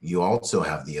 you also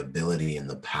have the ability and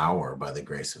the power, by the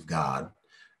grace of God,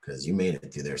 because you made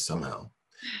it through there somehow,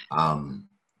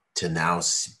 to now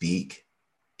speak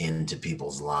into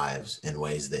people's lives in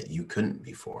ways that you couldn't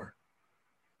before.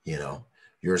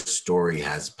 Your story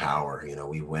has power.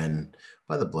 We win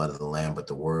by the blood of the Lamb, but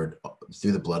through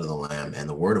the blood of the Lamb and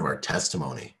the word of our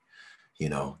testimony.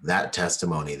 That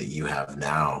testimony that you have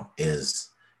now is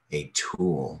a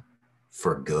tool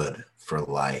for good, for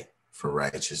light, for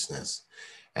righteousness.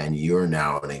 And you're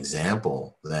now an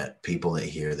example that people that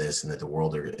hear this and that the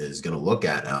world is going to look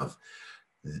at, of,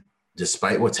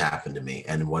 despite what's happened to me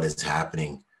and what is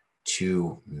happening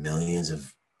to millions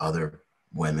of other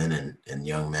women and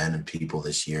young men and people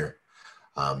this year,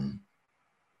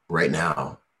 right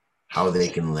now, how they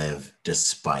can live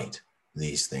despite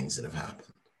these things that have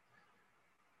happened.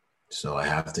 So I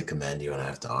have to commend you and I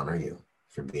have to honor you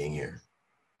for being here.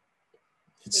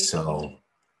 It's so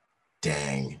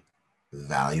dang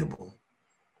valuable,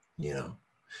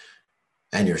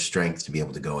 and your strength to be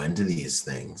able to go into these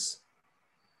things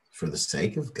for the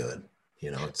sake of good.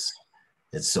 It's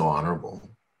so honorable.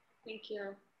 Thank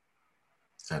you.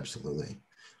 Absolutely.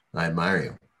 I admire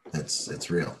you.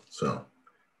 It's real. So,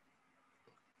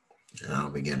 and I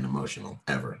don't be getting emotional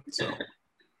ever. So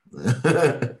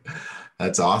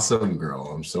that's awesome, girl.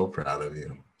 I'm so proud of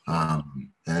you.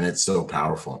 And it's so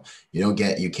powerful. You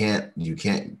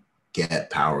can't get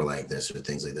power like this or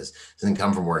things like this. It doesn't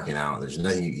come from working out. There's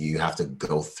nothing, you have to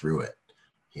go through it,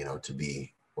 to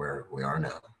be where we are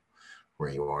now, where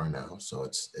you are now. So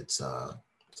it's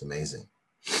amazing.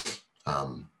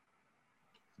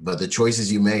 But the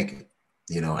choices you make,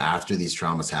 after these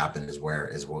traumas happen is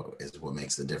what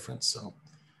makes the difference. So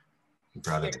I'm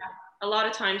proud of you. A lot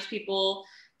of times people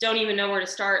don't even know where to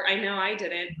start. I know I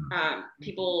didn't.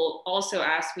 People also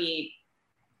ask me,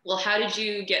 well, how did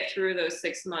you get through those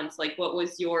 6 months? Like, what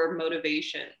was your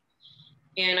motivation?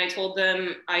 And I told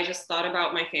them I just thought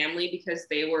about my family because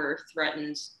they were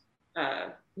threatened,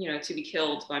 to be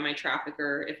killed by my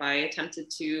trafficker if I attempted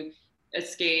to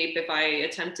escape, if I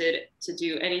attempted to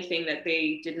do anything that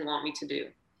they didn't want me to do.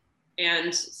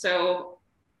 And so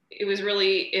it was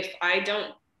really, if I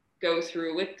don't go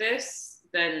through with this,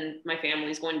 then my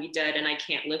family's going to be dead and I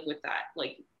can't live with that.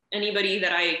 Like, anybody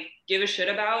that I give a shit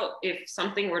about, if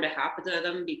something were to happen to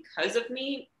them because of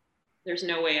me, there's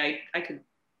no way I could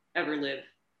ever live.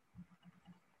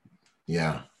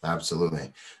 Yeah,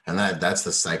 absolutely. And that's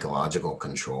the psychological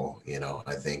control,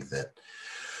 I think that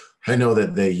I know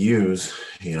that they use,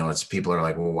 it's people are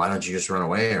like, well, why don't you just run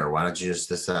away? Or why don't you just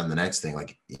this, that, and the next thing?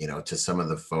 Like, to some of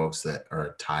the folks that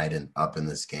are tied and up in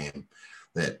this game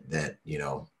that,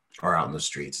 are out in the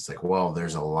streets, it's like, well,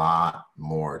 there's a lot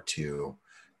more to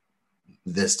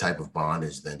this type of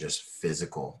bondage than just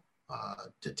physical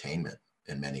detainment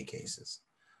in many cases.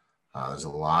 There's a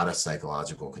lot of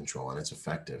psychological control, and it's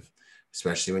effective,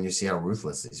 especially when you see how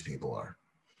ruthless these people are.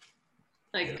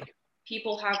 Like,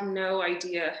 people have no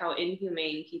idea how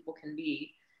inhumane people can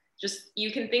be. Just,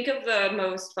 you can think of the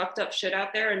most fucked up shit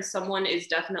out there, and someone is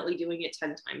definitely doing it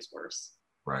 10 times worse.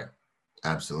 Right.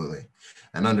 Absolutely.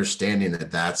 And understanding that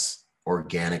that's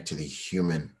organic to the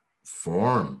human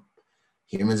form.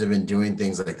 Humans have been doing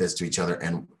things like this to each other,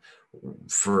 and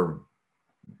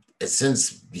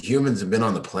since humans have been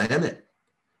on the planet,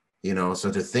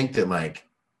 so to think that like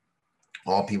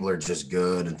all people are just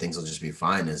good and things will just be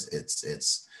fine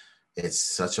it's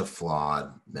such a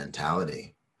flawed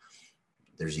mentality.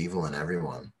 There's evil in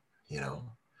everyone,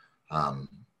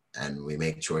 and we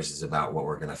make choices about what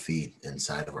we're going to feed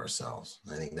inside of ourselves.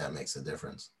 I think that makes a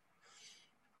difference.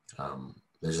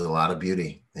 There's a lot of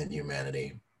beauty in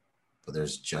humanity, but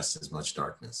there's just as much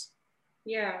darkness.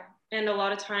 Yeah. And a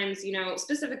lot of times,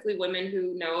 specifically women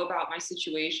who know about my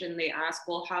situation, they ask,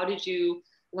 well, how did you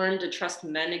learn to trust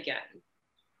men again?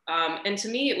 And to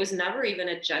me, it was never even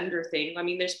a gender thing. I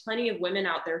mean, there's plenty of women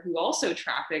out there who also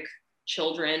traffic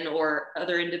children or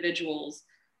other individuals.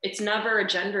 It's never a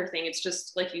gender thing. It's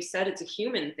just, like you said, it's a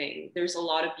human thing. There's a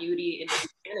lot of beauty in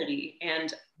humanity.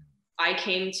 And I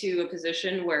came to a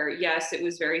position where, yes, it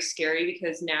was very scary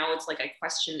because now it's like I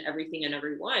question everything and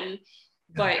everyone.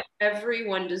 But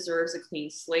everyone deserves a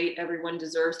clean slate. Everyone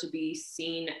deserves to be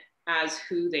seen as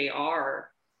who they are.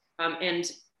 And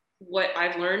what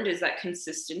I've learned is that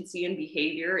consistency in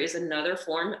behavior is another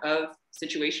form of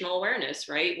situational awareness,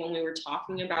 right? When we were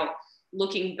talking about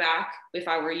looking back, if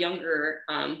I were younger,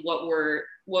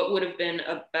 what would have been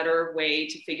a better way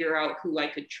to figure out who I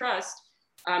could trust?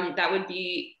 That would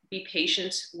be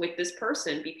patient with this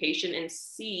person, be patient and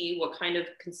see what kind of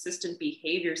consistent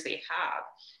behaviors they have.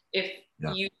 If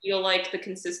you feel like the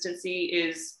consistency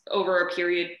is over a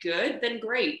period good, then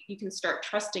great. You can start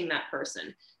trusting that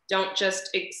person. Don't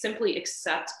just simply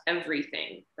accept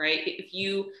everything, right? If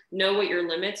you know what your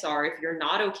limits are, if you're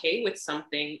not okay with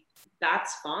something,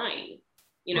 that's fine.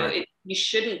 Right. You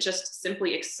shouldn't just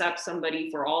simply accept somebody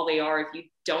for all they are if you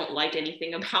don't like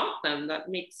anything about them. That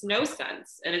makes no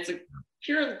sense. And it's a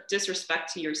pure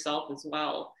disrespect to yourself as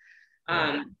well.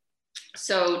 Right.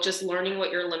 So just learning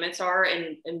what your limits are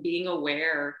and being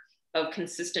aware of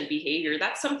consistent behavior.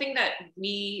 That's something that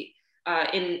we,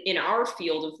 in our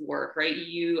field of work, right?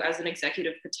 You as an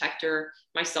executive protector,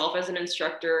 myself as an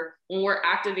instructor, when we're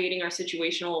activating our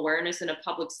situational awareness in a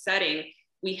public setting,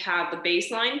 we have the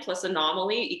baseline plus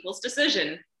anomaly equals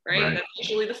decision, right? That's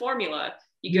usually the formula.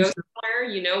 You go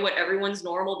somewhere, you know what everyone's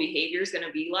normal behavior is going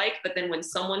to be like, but then when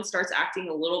someone starts acting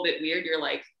a little bit weird, you're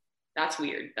like, that's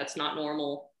weird. That's not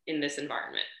normal in this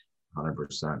environment.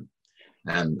 100%.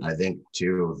 And I think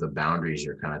too, the boundaries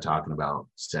you're kind of talking about,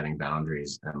 setting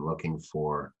boundaries and looking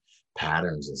for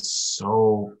patterns is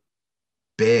so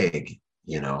big,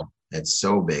 it's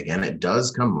so big. And it does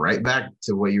come right back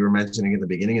to what you were mentioning at the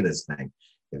beginning of this thing.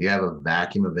 If you have a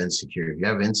vacuum of insecurity, if you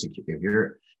have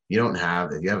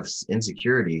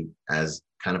insecurity as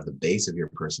kind of the base of your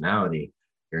personality,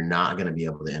 you're not going to be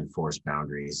able to enforce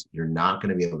boundaries. You're not going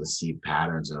to be able to see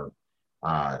patterns of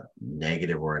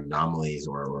negative or anomalies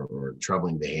or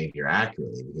troubling behavior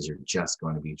accurately, because you're just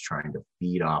going to be trying to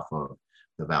feed off of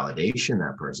the validation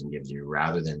that person gives you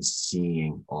rather than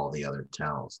seeing all the other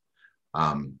tells.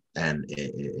 And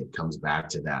it comes back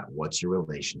to that. What's your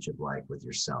relationship like with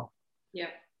yourself? Yeah.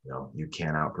 You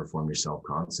can't outperform your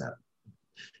self-concept.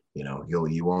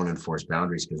 You won't enforce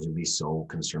boundaries because you'll be so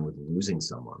concerned with losing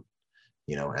someone,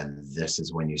 and this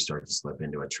is when you start to slip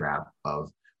into a trap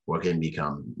of what can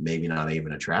become maybe not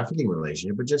even a trafficking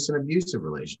relationship, but just an abusive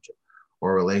relationship,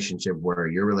 or a relationship where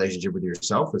your relationship with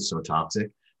yourself is so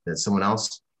toxic that someone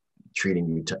else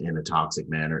treating you in a toxic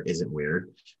manner isn't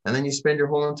weird. And then you spend your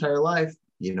whole entire life,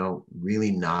 you know,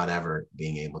 really not ever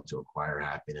being able to acquire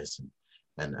happiness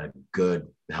and a good,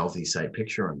 healthy sight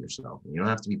picture on yourself. And you don't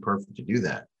have to be perfect to do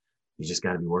that. You just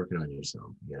got to be working on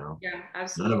yourself, you know? Yeah,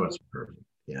 absolutely. None of us are perfect.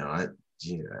 You know,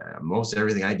 most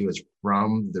everything I do is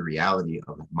from the reality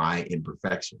of my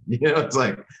imperfection. You know, it's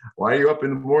like, why are you up in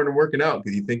the morning working out?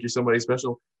 Because you think you're somebody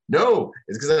special? No,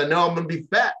 it's because I know I'm going to be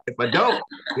fat if I don't.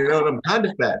 You know, and I'm kind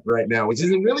of fat right now, which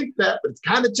isn't really fat, but it's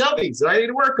kind of chubby. So I need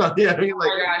to work on it. I mean, like,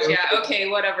 oh my gosh, yeah, okay,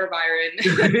 whatever, Byron.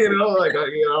 you know, like,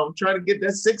 you know, I'm trying to get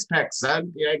that six pack,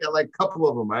 son. Yeah, I got like a couple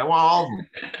of them. I want all of them.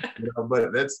 You know,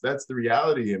 but that's the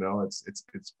reality. You know, it's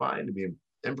fine to be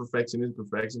imperfection is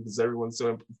perfection because everyone's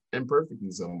so imperfect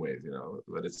in some ways. You know,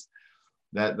 but it's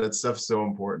that stuff's so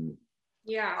important.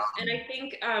 Yeah, and I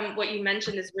think what you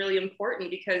mentioned is really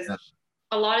important because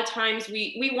a lot of times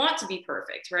we want to be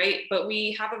perfect, right? But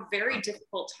we have a very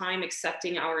difficult time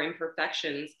accepting our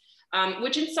imperfections,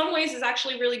 which in some ways is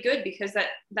actually really good because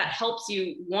that helps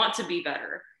you want to be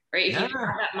better, right? If you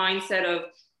have that mindset of,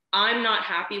 I'm not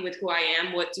happy with who I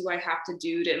am, what do I have to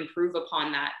do to improve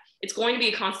upon that? It's going to be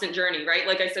a constant journey, right?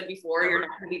 Like I said before, you're not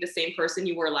going to be the same person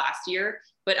you were last year.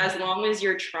 But as long as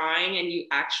you're trying and you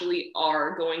actually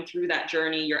are going through that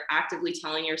journey, you're actively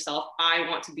telling yourself, I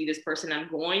want to be this person, I'm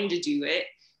going to do it,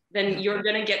 then you're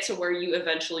going to get to where you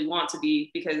eventually want to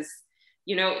be because,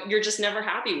 you know, you're just never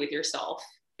happy with yourself.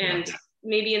 And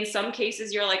maybe in some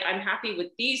cases you're like, I'm happy with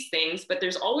these things, but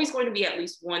there's always going to be at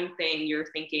least one thing you're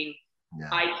thinking,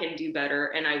 I can do better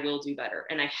and I will do better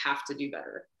and I have to do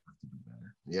better.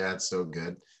 Yeah, it's so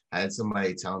good. I had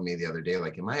somebody telling me the other day,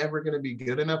 like, am I ever going to be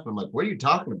good enough? I'm like, what are you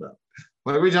talking about?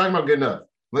 What are we talking about good enough?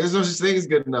 Like, there's no such thing as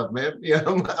good enough, man. Yeah,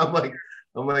 I'm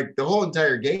like, the whole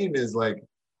entire game is like,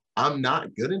 I'm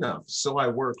not good enough. So I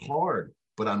work hard,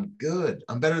 but I'm good.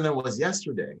 I'm better than I was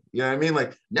yesterday. You know what I mean?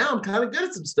 Like now I'm kind of good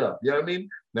at some stuff. You know what I mean?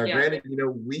 Now, granted, you know,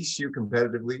 we shoot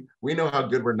competitively. We know how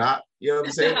good we're not. You know what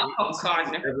I'm saying? Oh,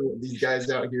 God, no. These guys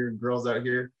out here and girls out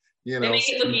here, you know, they make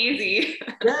it look easy.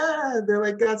 Yeah, they're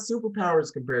like got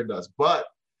superpowers compared to us, but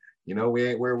you know, we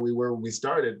ain't where we were when we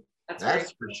started.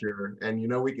 That's for sure. And you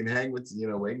know, we can hang with, you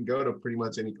know, we can go to pretty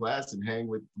much any class and hang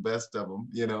with the best of them,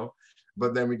 you know.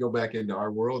 But then we go back into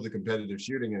our world of competitive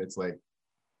shooting, and it's like,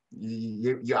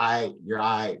 you're all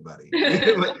right, buddy.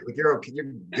 like you're okay,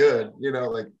 you're good, you know,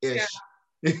 like ish,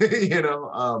 you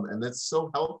know. And that's so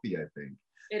healthy, I think.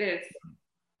 It is.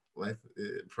 Life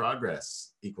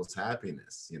progress equals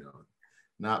happiness, you know,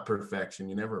 not perfection.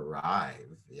 You never arrive,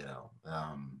 you know.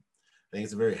 I think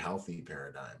it's a very healthy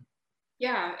paradigm.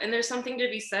 Yeah, and there's something to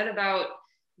be said about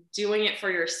doing it for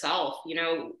yourself. You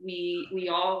know, we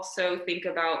also think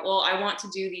about, well, I want to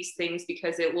do these things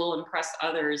because it will impress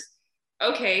others.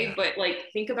 Okay, but like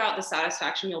think about the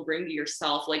satisfaction you'll bring to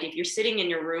yourself. Like if you're sitting in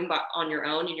your room on your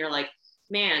own and you're like,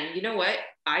 man, you know what?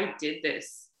 I did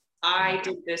this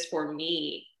for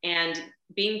me. And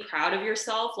being proud of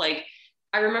yourself, like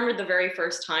I remember the very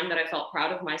first time that I felt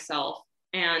proud of myself,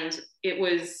 and it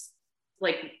was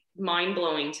like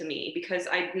mind-blowing to me because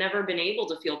I'd never been able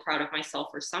to feel proud of myself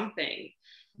for something.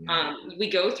 We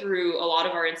go through a lot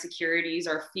of our insecurities,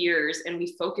 our fears, and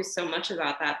we focus so much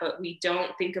about that, but we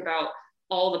don't think about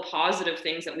all the positive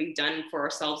things that we've done for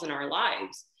ourselves in our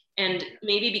lives. And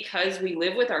maybe because we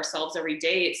live with ourselves every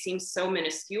day, it seems so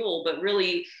minuscule, but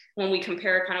really when we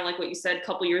compare kind of like what you said a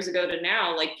couple years ago to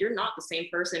now, like you're not the same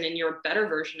person and you're a better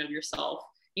version of yourself.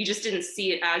 You just didn't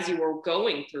see it as you were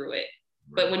going through it.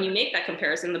 But when you make that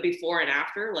comparison, the before and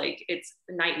after, like it's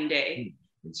night and day.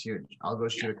 It's huge. I'll go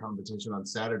shoot a competition on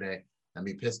Saturday and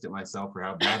be pissed at myself for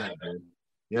how bad I did.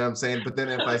 You know what I'm saying? But then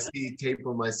if I see tape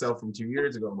of myself from 2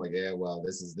 years ago, I'm like, yeah, well,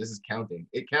 this is counting.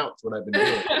 It counts what I've been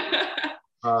doing.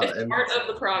 It's part of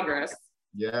the progress.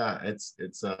 Yeah, it's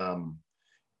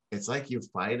like you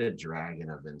fight a dragon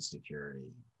of insecurity.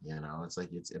 You know, it's like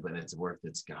but it's work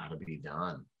that's got to be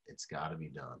done. It's got to be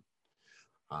done.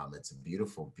 It's a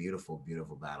beautiful, beautiful,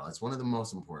 beautiful battle. It's one of the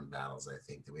most important battles I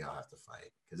think that we all have to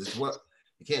fight because it's what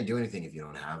you can't do anything if you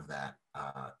don't have that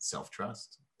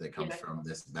self-trust that comes from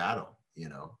this battle. You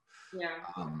know.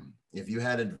 Yeah. If you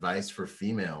had advice for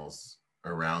females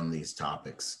around these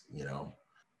topics, you know,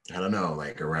 I don't know,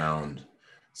 like around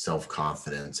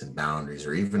self-confidence and boundaries,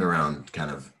 or even around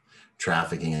kind of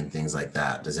trafficking and things like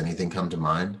that, does anything come to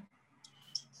mind?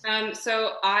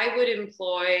 So I would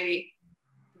employ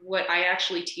what I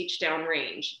actually teach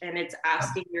downrange, and it's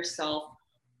asking yourself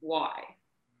why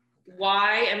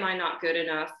am I not good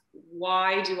enough?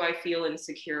 Why do I feel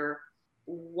insecure?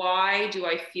 why do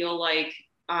I feel like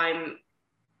I'm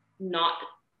not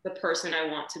the person I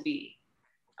want to be?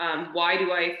 Why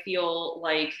do I feel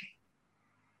like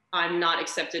I'm not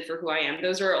accepted for who I am?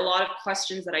 Those are a lot of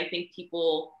questions that I think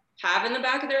people have in the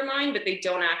back of their mind, but they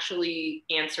don't actually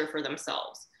answer for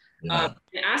themselves. Yeah.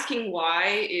 And asking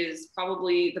why is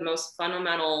probably the most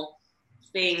fundamental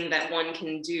thing that one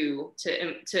can do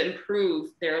to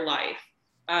improve their life.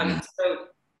 So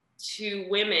to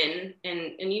women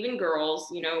and even girls,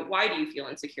 you know, why do you feel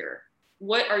insecure?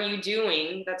 What are you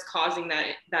doing that's causing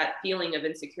that feeling of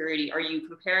insecurity? Are you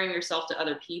comparing yourself to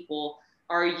other people?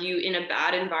 Are you in a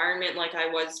bad environment like I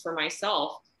was for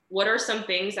myself? What are some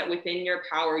things that within your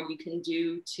power you can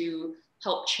do to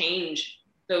help change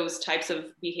those types of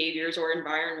behaviors or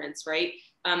environments, right?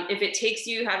 If it takes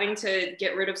you having to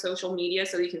get rid of social media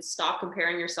so you can stop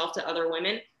comparing yourself to other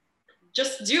women,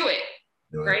 just do it,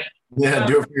 right? Yeah,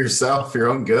 do it for yourself, your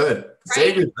own good. Right?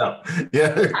 Save yourself.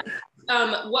 Yeah.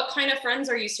 What kind of friends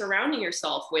are you surrounding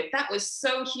yourself with? That was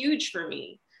so huge for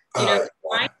me. You know,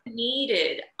 I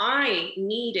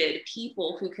needed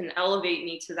people who can elevate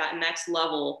me to that next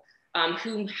level,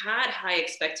 who had high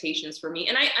expectations for me.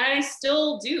 And I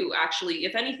still do, actually.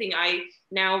 If anything, I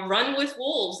now run with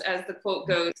wolves, as the quote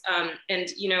goes. And,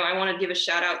 you know, I want to give a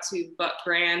shout out to Buck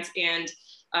Grant and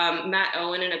Matt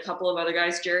Owen and a couple of other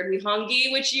guys, Jared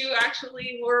Wihongi, which you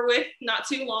actually were with not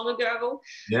too long ago.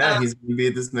 Yeah, he's going to be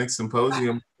at this next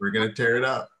symposium. We're going to tear it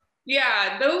up.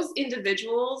 Yeah, those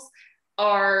individuals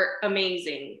are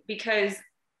amazing because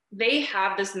they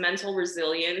have this mental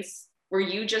resilience where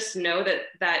you just know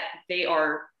that they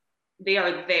are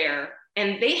there,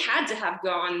 and they had to have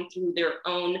gone through their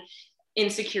own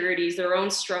insecurities, their own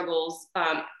struggles.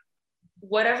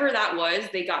 Whatever that was,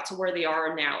 they got to where they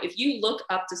are now. If you look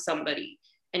up to somebody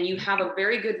and you have a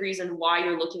very good reason why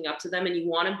you're looking up to them and you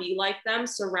want to be like them,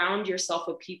 surround yourself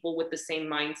with people with the same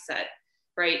mindset,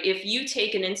 right? If you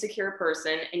take an insecure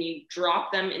person and you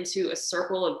drop them into a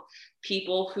circle of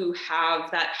people who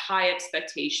have that high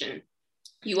expectation,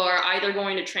 you are either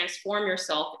going to transform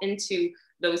yourself into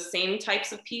those same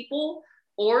types of people,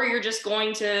 or you're just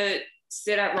going to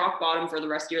sit at rock bottom for the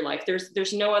rest of your life.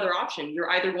 There's no other option. You're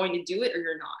either going to do it or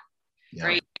you're not, yeah.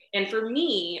 Right? And for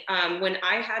me, when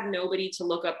I had nobody to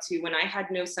look up to, when I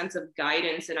had no sense of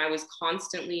guidance and I was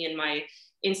constantly in my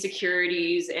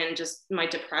insecurities and just my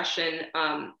depression,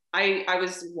 I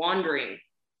was wandering.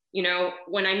 You know,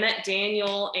 when I met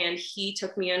Daniel and he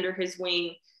took me under his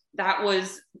wing, that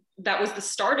was the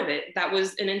start of it. That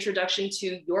was an introduction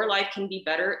to your life can be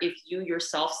better if you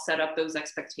yourself set up those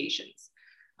expectations.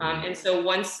 And so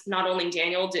once not only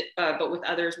Daniel did, but with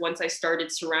others, once I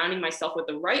started surrounding myself with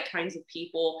the right kinds of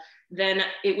people, then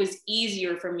it was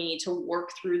easier for me to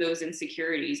work through those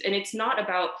insecurities. And it's not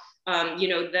about, you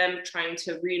know, them trying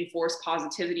to reinforce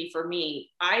positivity for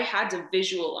me. I had to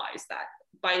visualize that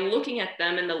by looking at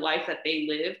them and the life that they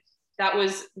live. That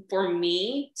was for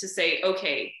me to say,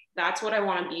 okay, that's what I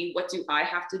want to be. What do I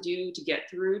have to do to get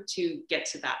through to get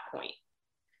to that point?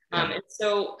 Yeah. And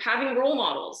so having role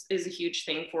models is a huge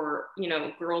thing for, you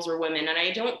know, girls or women. And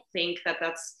I don't think that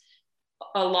that's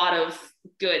a lot of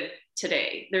good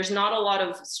today. There's not a lot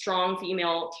of strong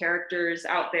female characters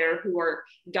out there who are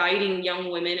guiding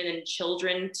young women and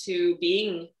children to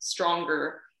being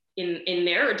stronger in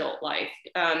their adult life.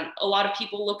 A lot of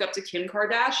people look up to Kim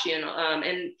Kardashian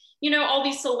and, you know, all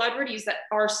these celebrities that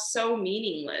are so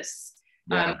meaningless.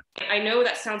 Yeah. I know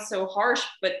that sounds so harsh,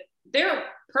 but their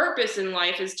purpose in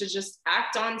life is to just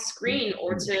act on screen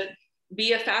or to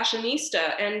be a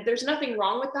fashionista. And there's nothing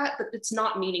wrong with that, but it's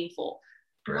not meaningful.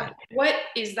 Right. What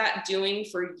is that doing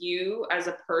for you as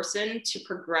a person to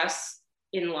progress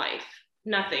in life?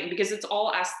 Nothing, because it's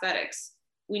all aesthetics.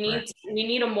 We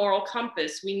need a moral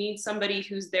compass. We need somebody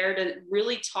who's there to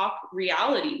really talk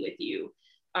reality with you.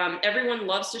 Everyone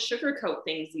loves to sugarcoat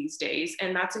things these days,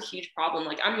 and that's a huge problem.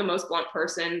 Like, I'm the most blunt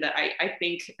person that I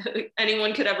think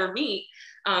anyone could ever meet.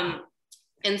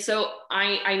 And so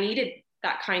I needed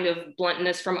that kind of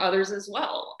bluntness from others as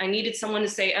well. I needed someone to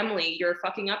say, Emily, you're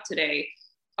fucking up today.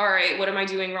 All right, what am I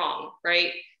doing wrong,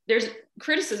 right? There's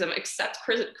criticism, accept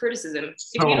criticism.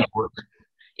 So important.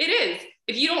 It is.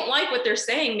 If you don't like what they're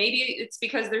saying, maybe it's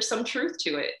because there's some truth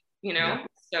to it, you know? Yeah.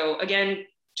 So again,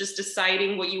 just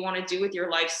deciding what you want to do with your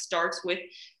life starts with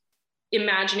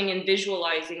imagining and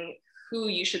visualizing who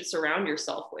you should surround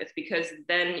yourself with, because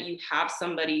then you have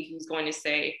somebody who's going to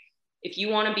say, if you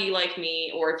want to be like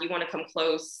me, or if you want to come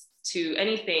close to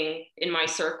anything in my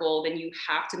circle, then you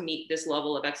have to meet this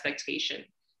level of expectation.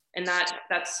 And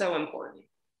that's so important.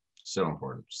 So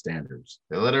important. Standards.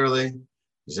 They literally,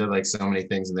 you said like so many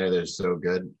things in there that are so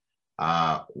good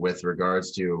with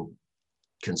regards to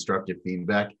constructive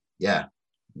feedback, yeah,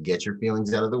 get your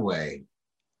feelings out of the way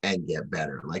and get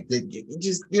better. Like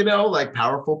just, like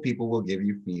powerful people will give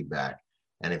you feedback.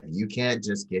 And if you can't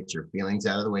just get your feelings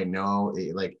out of the way,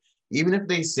 like even if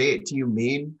they say it to you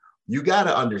mean, you got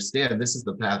to understand this is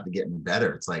the path to getting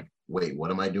better. It's like, wait, what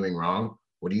am I doing wrong?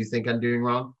 What do you think I'm doing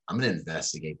wrong? I'm going to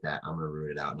investigate that. I'm going to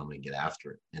root it out and I'm going to get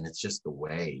after it. And it's just the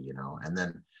way, and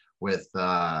then with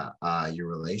your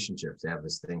relationships, they have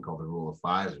this thing called the rule of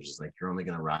fives, which is like, you're only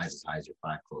going to rise as high as your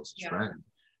 5 closest friends.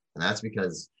 And that's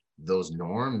because those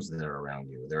norms that are around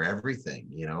you, they're everything,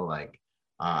 like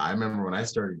I remember when I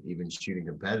started even shooting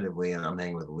competitively and I'm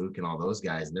hanging with Luke and all those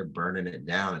guys and they're burning it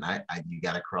down. And you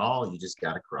got to crawl. You just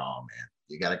got to crawl, man.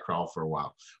 You got to crawl for a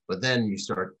while. But then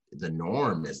the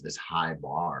norm is this high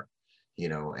bar,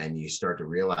 and you start to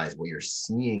realize what you're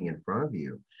seeing in front of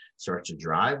you starts to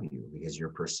drive you because your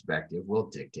perspective will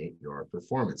dictate your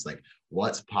performance. Like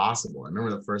what's possible. I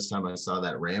remember the first time I saw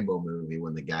that Rambo movie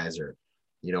when the guys are,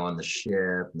 on the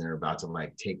ship and they're about to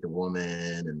like take the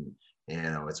woman and,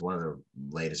 it's one of the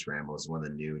latest Rambos, one of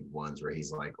the new ones where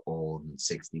he's like old and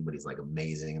 60, but he's like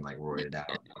amazing and like roided out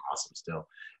and awesome still.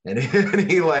 And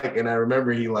I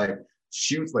remember he like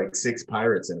shoots like 6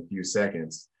 pirates in a few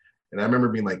seconds. And I remember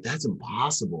being like, that's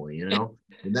impossible,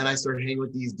 And then I started hanging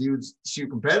with these dudes shoot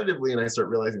competitively and I start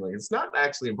realizing like, it's not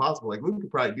actually impossible. Like Luke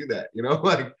could probably do that,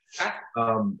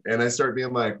 and I start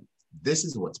being like, this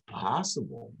is what's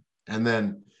possible. And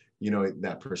then,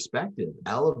 that perspective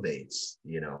elevates,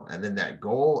 and then that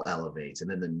goal elevates, and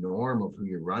then the norm of who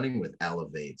you're running with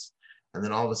elevates. And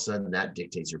then all of a sudden that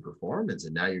dictates your performance.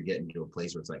 And now you're getting to a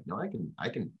place where it's like, no, I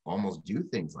can almost do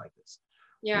things like this,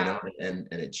 and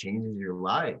it changes your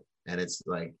life. And it's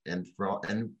like, and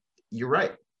you're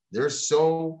right. There's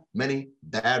so many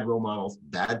bad role models,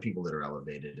 bad people that are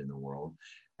elevated in the world.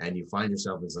 And you find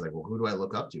yourself, it's like, well, who do I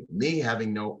look up to?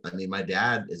 My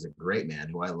dad is a great man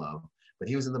who I love, but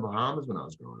he was in the Bahamas when I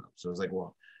was growing up. So it was like,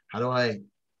 well,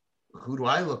 who do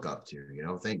I look up to?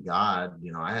 Thank God,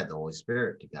 I had the Holy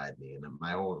Spirit to guide me. And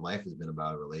my whole life has been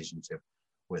about a relationship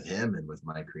with him and with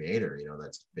my creator,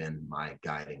 that's been my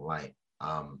guiding light.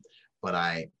 But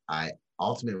I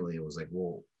ultimately, it was like,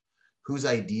 well, whose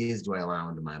ideas do I allow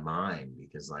into my mind?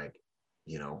 Because like,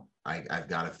 I've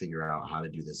got to figure out how to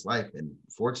do this life. And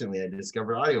fortunately, I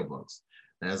discovered audiobooks.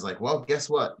 And I was like, well, guess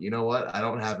what? You know what? I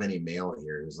don't have any male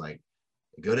here who's like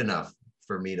good enough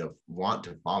for me to want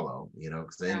to follow,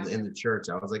 because in the church,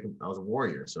 I was a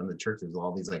warrior. So in the church, there's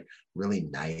all these like really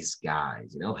nice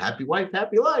guys, happy wife,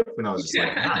 happy life. And I was just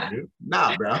like, nah, dude,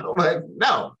 nah, bro. I'm like,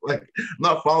 no, like, I'm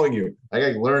not following you. I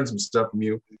got to learn some stuff from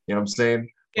you. You know what I'm saying?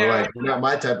 But like, you're not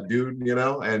my type of dude,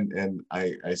 and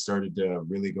I started to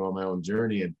really go on my own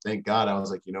journey. And thank God I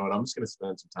was like, you know what, I'm just going to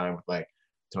spend some time with like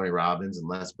Tony Robbins and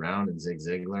Les Brown and Zig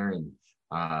Ziglar and,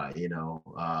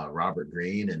 Robert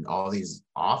Greene and all these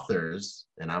authors.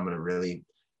 And I'm going to really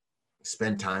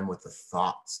spend time with the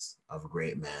thoughts of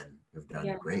great men who've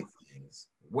done great things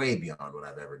way beyond what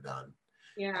I've ever done.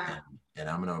 Yeah. And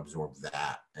I'm going to absorb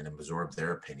that and absorb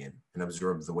their opinion and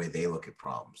absorb the way they look at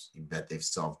problems. You bet they've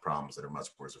solved problems that are much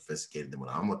more sophisticated than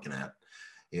what I'm looking at,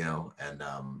 and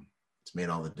it's made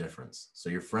all the difference. So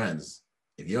your friends,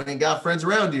 if you ain't got friends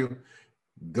around you,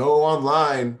 go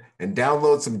online and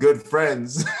download some good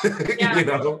friends.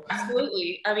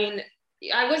 Absolutely. I mean,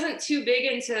 I wasn't too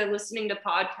big into listening to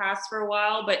podcasts for a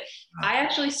while, but I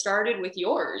actually started with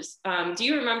yours. Do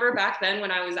you remember back then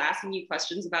when I was asking you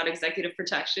questions about executive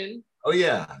protection? Oh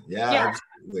yeah.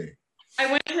 Absolutely.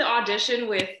 I went to audition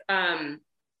with Gavin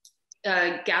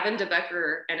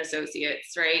DeBecker and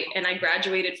Associates, right? And I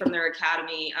graduated from their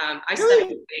academy. I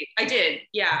did.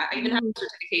 Yeah. I even have a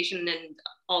certification and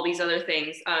all these other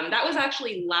things. That was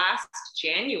actually last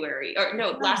February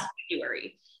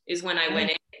is when I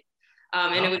went in.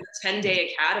 And it was a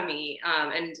 10-day academy.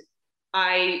 And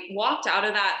I walked out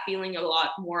of that feeling a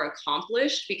lot more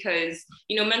accomplished because,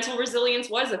 mental resilience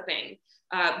was a thing.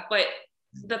 But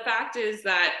the fact is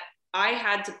that I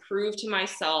had to prove to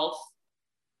myself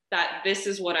that this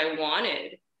is what I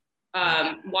wanted.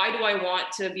 Why do I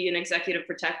want to be an executive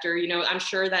protector? I'm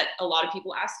sure that a lot of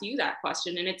people ask you that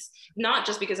question. And it's not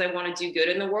just because I want to do good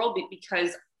in the world, but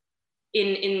because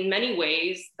in many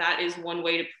ways, that is one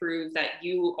way to prove that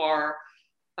you are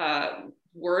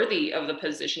worthy of the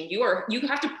position. You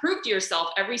have to prove to yourself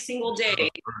every single day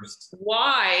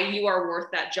why you are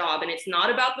worth that job. And it's not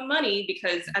about the money,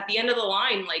 because at the end of the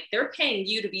line, like, they're paying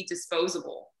you to be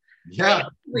disposable. Yeah.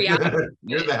 Right?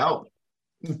 You're the help.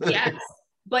 Yes.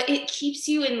 But it keeps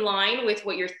you in line with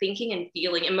what you're thinking and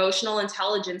feeling. Emotional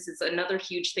intelligence is another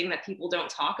huge thing that people don't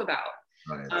talk about.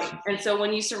 Right. And so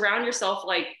when you surround yourself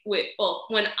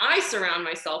when I surround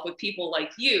myself with people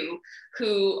like you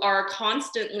who are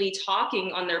constantly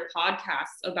talking on their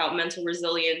podcasts about mental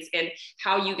resilience and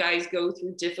how you guys go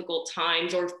through difficult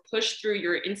times or push through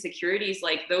your insecurities,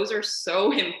 like those are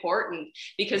so important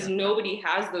because nobody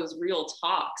has those real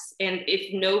talks. And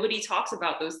if nobody talks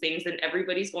about those things, then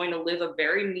everybody's going to live a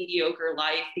very mediocre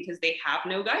life because they have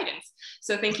no guidance.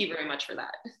 So thank you very much for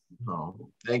that. Oh,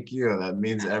 thank you. That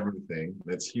means everything.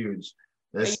 That's huge.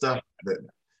 There's stuff that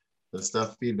the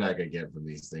stuff feedback I get from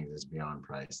these things is beyond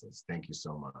priceless. Thank you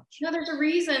so much. No, there's a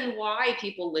reason why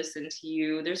people listen to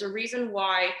you. There's a reason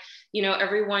why,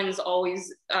 everyone's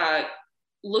always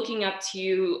looking up to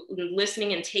you,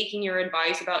 listening and taking your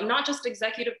advice about not just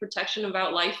executive protection,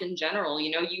 about life in general.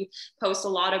 You post a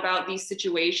lot about these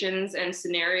situations and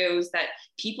scenarios that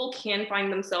people can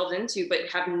find themselves into, but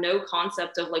have no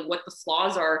concept of like what the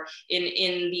flaws are in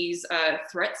these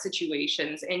threat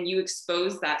situations. And you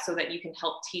expose that so that you can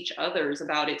help teach others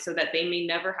about it so that they may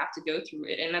never have to go through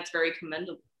it. And that's very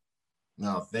commendable.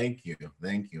 No, thank you.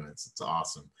 Thank you. It's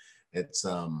awesome. It's,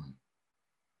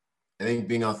 I think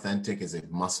being authentic is a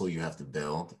muscle you have to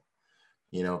build,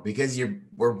 because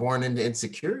we're born into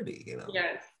insecurity,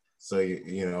 Yes. So,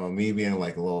 me being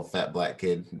like a little fat black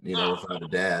kid, without a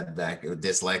dad, back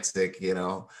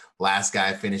dyslexic, last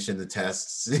guy finishing the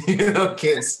tests,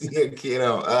 kids,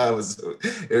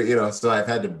 so I've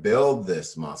had to build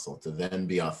this muscle to then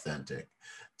be authentic,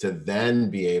 to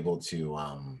then be able to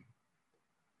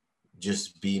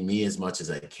just be me as much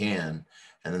as I can.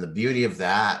 And then the beauty of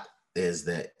that is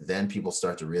that then people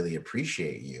start to really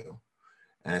appreciate you.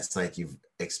 And it's like you've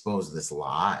exposed this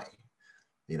lie,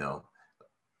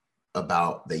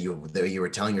 about that you were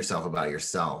telling yourself about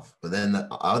yourself. But then the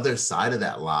other side of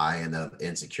that lie and the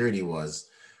insecurity was,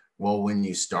 well, when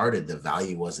you started, the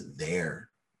value wasn't there.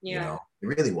 It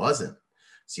really wasn't.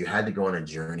 So you had to go on a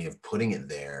journey of putting it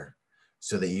there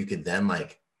so that you could then,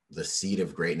 like, the seed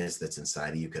of greatness that's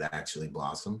inside of you could actually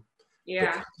blossom.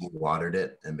 Yeah. Because you watered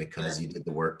it and because you did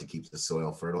the work to keep the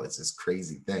soil fertile. It's this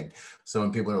crazy thing. So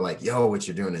when people are like, yo, what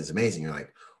you're doing is amazing, you're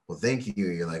like, well, thank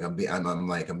you. You're like, I'm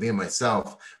being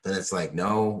myself. Then it's like,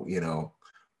 no,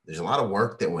 there's a lot of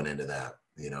work that went into that,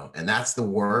 and that's the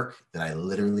work that I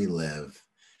literally live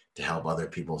to help other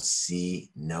people see,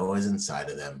 know is inside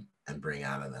of them and bring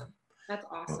out of them. That's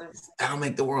awesome. That'll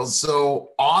make the world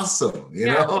so awesome.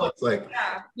 It's like,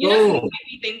 you know who you made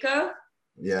me think of?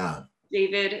 Yeah.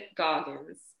 David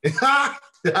Goggins. I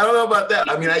don't know about that.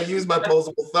 I mean, I use my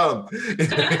opposable thumb.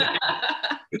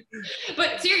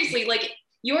 But seriously, like,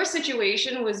 your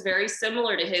situation was very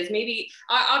similar to his. Maybe,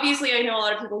 obviously, I know a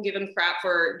lot of people give him crap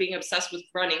for being obsessed with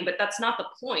running, but that's not the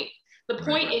point. The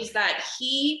point is that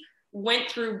he went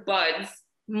through buds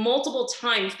multiple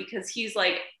times because he's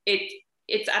like,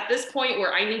 it's at this point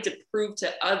where I need to prove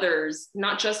to others,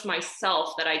 not just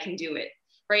myself, that I can do it.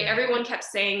 Right? Everyone kept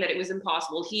saying that it was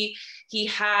impossible. He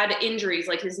had injuries,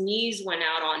 like his knees went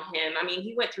out on him. I mean,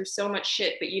 he went through so much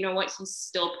shit, but you know what? He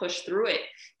still pushed through it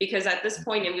because at this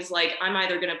point it was like, I'm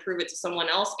either going to prove it to someone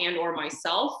else and or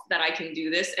myself that I can do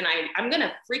this. And I'm going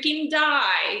to freaking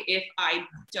die if I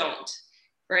don't.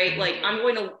 Right? Like I'm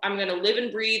going to live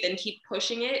and breathe and keep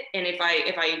pushing it. And if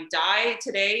I die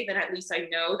today, then at least I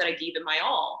know that I gave it my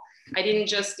all. I didn't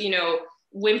just,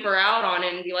 whimper out on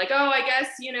it and be like, oh, I guess,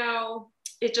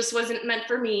 it just wasn't meant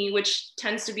for me, which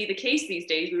tends to be the case these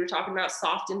days. We were talking about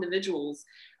soft individuals,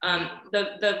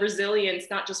 the resilience,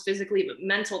 not just physically, but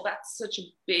mental. That's such a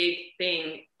big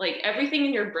thing. Like everything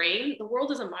in your brain, the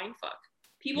world is a mind fuck.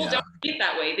 People don't think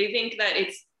that way. They think that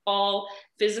it's all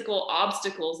physical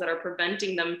obstacles that are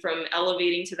preventing them from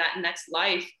elevating to that next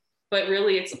life. But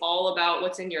really it's all about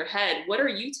what's in your head. What are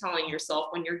you telling yourself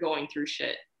when you're going through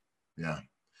shit? Yeah.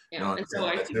 No, and so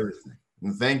that's everything.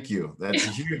 Thank you. That's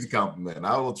a huge compliment.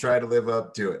 I will try to live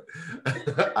up to it.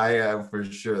 I for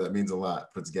sure. That means a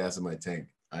lot. Puts gas in my tank.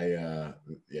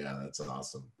 That's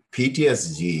awesome.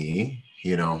 PTSD,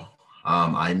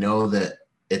 I know that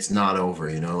it's not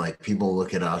over, like people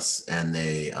look at us and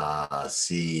they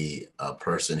see a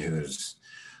person who's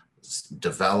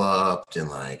developed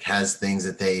and like has things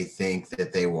that they think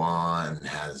that they want and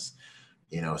has,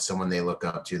 someone they look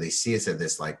up to. They see us at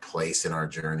this like place in our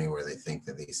journey where they think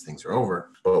that these things are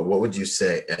over. But what would you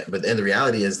say? But then the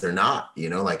reality is they're not,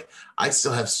 like I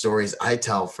still have stories I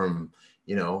tell from,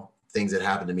 things that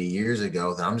happened to me years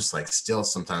ago that I'm just like, still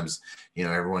sometimes,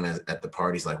 everyone at the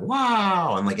party's like,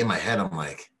 wow. And like in my head, I'm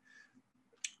like,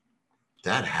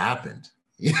 that happened.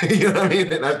 You know what I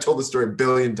mean? And I've told the story a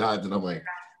billion times and I'm like,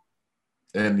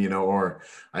 and, or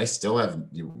I still have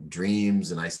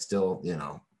dreams and I still,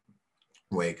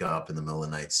 wake up in the middle of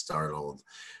the night startled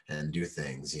and do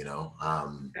things, Yeah.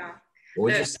 What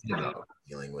would you say about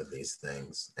dealing with these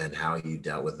things and how you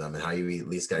dealt with them and how you at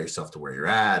least got yourself to where you're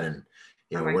at? And,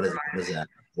 what is that?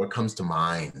 What comes to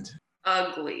mind?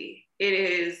 Ugly. It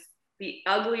is the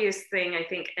ugliest thing I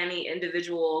think any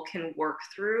individual can work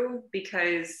through,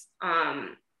 because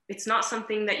it's not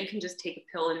something that you can just take a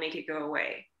pill and make it go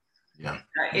away. Yeah.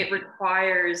 It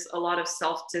requires a lot of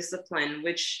self-discipline,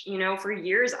 which, for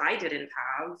years I didn't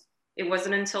have. It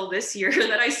wasn't until this year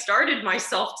that I started my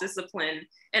self-discipline,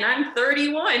 and I'm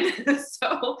 31.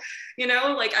 So,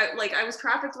 I was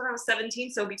trafficked when I was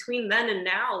 17. So between then and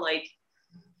now,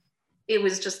 it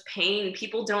was just pain.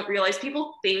 People don't realize,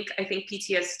 I think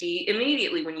PTSD,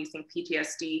 immediately when you think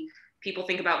PTSD, people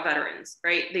think about veterans,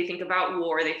 right? They think about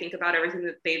war, they think about everything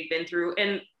that they've been through.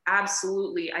 And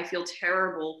absolutely, I feel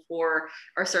terrible for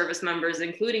our service members,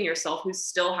 including yourself, who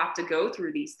still have to go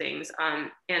through these things.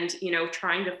 And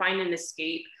trying to find an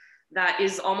escape that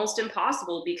is almost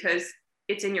impossible, because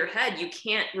it's in your head. You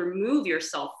can't remove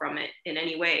yourself from it in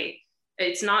any way.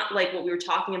 It's not like what we were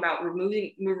talking about,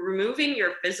 removing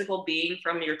your physical being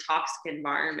from your toxic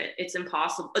environment. It's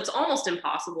impossible. It's almost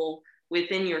impossible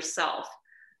within yourself.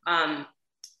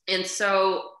 And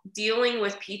so dealing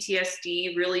with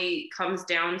PTSD really comes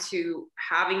down to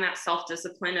having that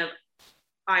self-discipline of,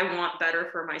 I want better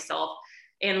for myself.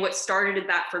 And what started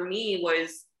that for me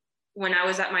was when I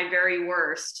was at my very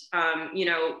worst,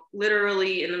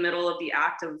 literally in the middle of the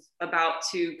act of about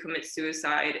to commit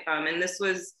suicide. And this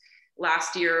was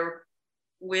last year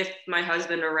with my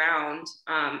husband around,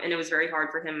 and it was very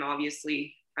hard for him,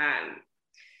 obviously. I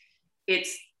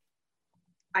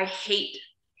hate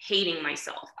hating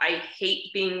myself. I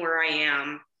hate being where I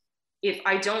am. If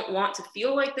I don't want to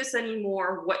feel like this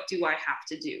anymore, what do I have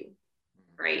to do?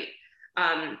 Right?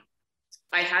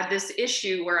 I had this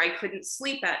issue where I couldn't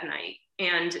sleep at night,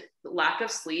 and lack of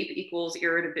sleep equals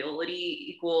irritability,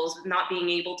 equals not being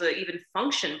able to even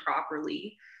function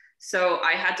properly. So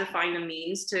I had to find a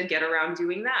means to get around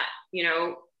doing that,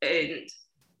 and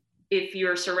if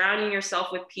you're surrounding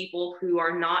yourself with people who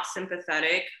are not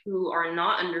sympathetic, who are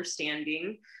not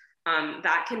understanding,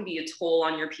 that can be a toll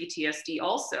on your PTSD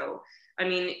also. I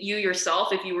mean, you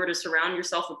yourself, if you were to surround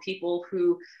yourself with people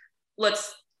who,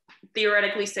 let's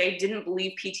theoretically say, didn't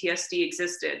believe PTSD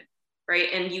existed, right?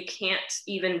 And you can't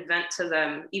even vent to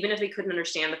them, even if they couldn't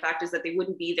understand. The fact is that they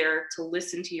wouldn't be there to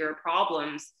listen to your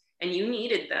problems, and you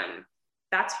needed them.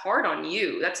 That's hard on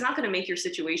you. That's not going to make your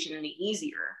situation any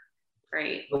easier,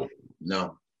 right?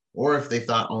 No. Or if they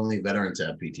thought only veterans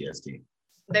have PTSD.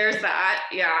 There's that,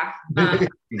 yeah.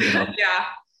 Yeah.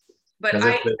 But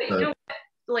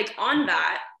on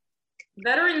that,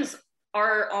 veterans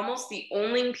are almost the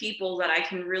only people that I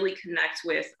can really connect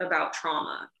with about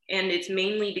trauma. And it's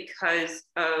mainly because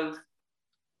of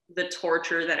the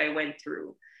torture that I went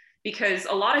through. Because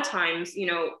a lot of times,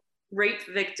 rape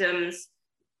victims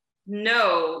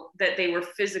know that they were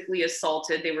physically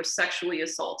assaulted, they were sexually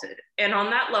assaulted. And on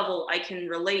that level, I can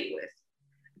relate with.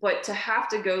 But to have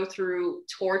to go through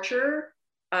torture,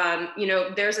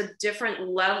 there's a different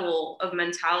level of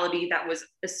mentality that was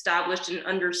established and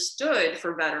understood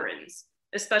for veterans,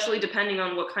 especially depending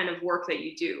on what kind of work that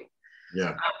you do.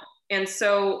 Yeah. And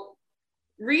so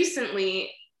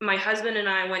recently, my husband and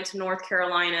I went to North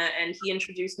Carolina, and he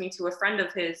introduced me to a friend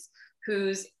of his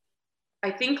who's, I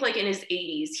think, in his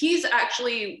 80s. He's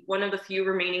actually one of the few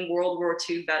remaining World War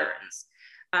II veterans.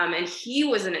 And he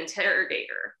was an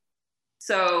interrogator.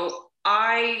 So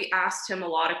I asked him a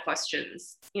lot of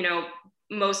questions.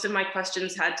 Most of my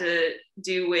questions had to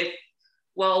do with,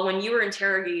 well, when you were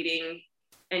interrogating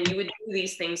and you would do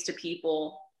these things to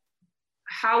people,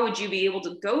 how would you be able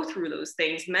to go through those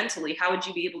things mentally? How would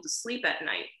you be able to sleep at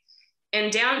night? And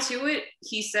down to it,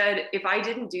 he said, if I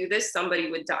didn't do this,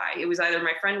 somebody would die. It was either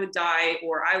my friend would die,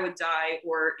 or I would die,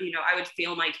 or, I would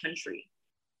fail my country.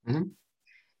 Mm-hmm.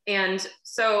 And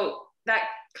so that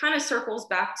kind of circles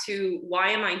back to, why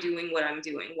am I doing what I'm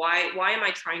doing? Why am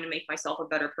I trying to make myself a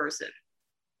better person?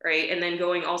 Right. And then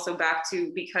going also back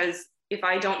to, because if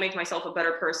I don't make myself a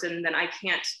better person, then I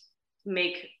can't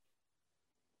make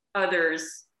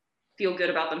others feel good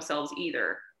about themselves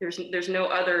either. There's no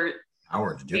other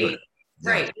power to do it.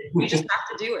 Right. We just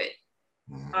have to do it.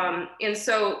 And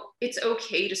so it's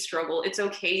okay to struggle. It's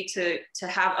okay to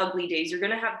have ugly days. You're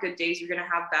going to have good days. You're going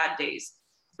to have bad days,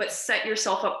 but set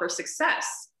yourself up for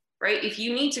success, right? If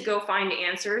you need to go find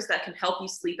answers that can help you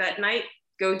sleep at night,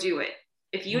 go do it.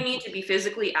 If you need to be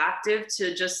physically active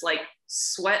to just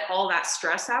sweat all that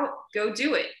stress out, go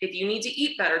do it. If you need to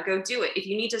eat better, go do it. If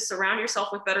you need to surround yourself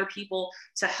with better people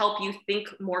to help you think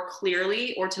more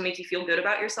clearly or to make you feel good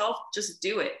about yourself, just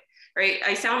do it. right?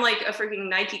 I sound like a freaking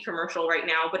Nike commercial right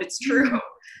now, but it's true.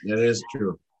 It is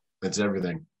true. It's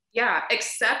everything. Yeah,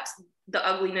 accept the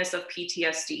ugliness of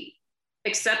PTSD.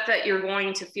 Accept that you're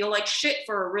going to feel like shit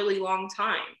for a really long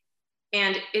time.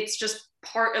 And it's just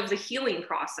part of the healing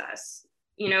process.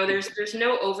 You know, there's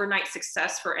no overnight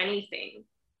success for anything.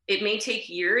 It may take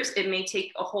years, it may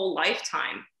take a whole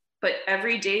lifetime, but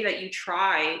every day that you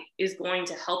try is going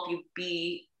to help you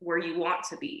be where you want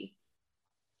to be.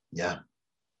 Yeah.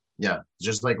 Yeah.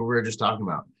 Just like we were just talking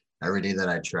about. Every day that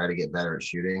I try to get better at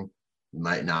shooting,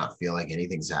 might not feel like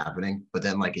anything's happening. But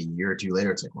then like a year or two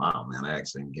later, it's like, wow, man, I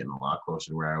actually am getting a lot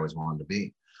closer to where I always wanted to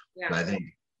be. Yeah. But I think,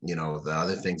 you know, the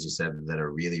other things you said that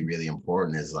are really, really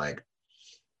important is like,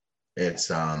 it's,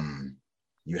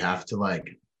 you have to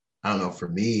like, I don't know, for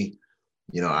me,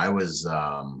 you know, I was,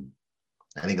 I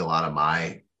think a lot of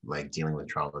my like dealing with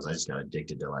traumas, I just got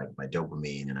addicted to like my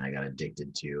dopamine, and I got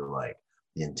addicted to like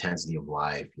the intensity of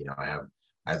life. You know, I have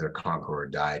either conquer or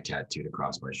die tattooed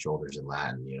across my shoulders in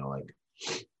Latin, you know, like,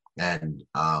 and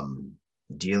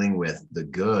dealing with the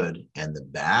good and the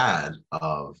bad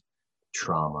of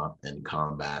trauma and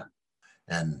combat.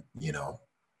 And, you know,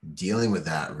 dealing with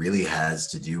that really has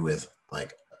to do with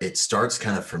like, it starts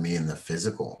kind of for me in the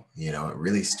physical, you know, it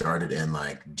really started in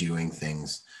like doing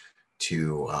things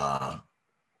to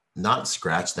not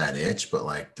scratch that itch, but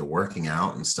like the working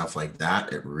out and stuff like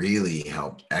that. It really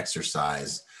helped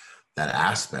exercise that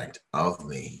aspect of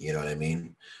me. You know what I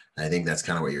mean? And I think that's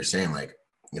kind of what you're saying. Like,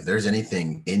 if there's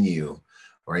anything in you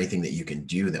or anything that you can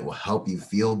do that will help you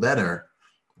feel better,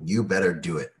 you better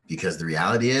do it. Because the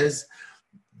reality is,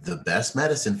 the best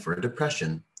medicine for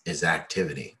depression is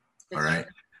activity. All right.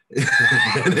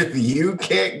 And if you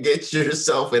can't get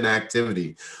yourself in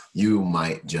activity, you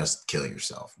might just kill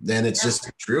yourself. Then it's just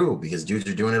true, because dudes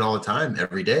are doing it all the time,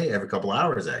 every day, every couple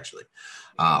hours, actually,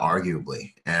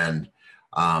 arguably. And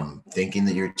thinking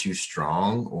that you're too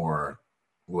strong or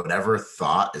whatever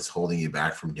thought is holding you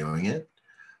back from doing it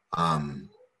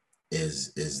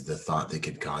is the thought that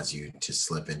could cause you to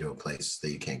slip into a place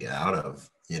that you can't get out of,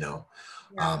 you know?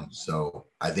 Yeah. So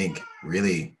I think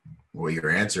really what you're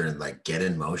answering, like, get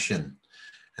in motion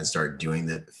and start doing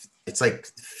that. It's like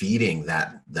feeding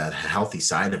that healthy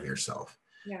side of yourself.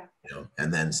 Yeah. You know,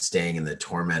 and then staying in the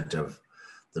torment of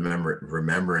the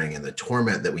remembering and the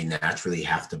torment that we naturally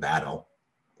have to battle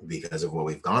because of what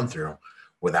we've gone through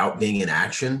without being in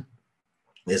action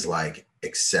is like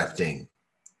accepting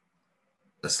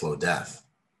a slow death,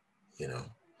 you know?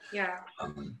 Yeah.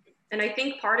 And I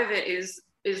think part of it is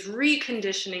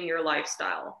reconditioning your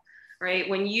lifestyle, right?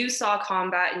 When you saw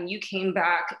combat and you came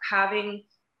back having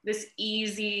this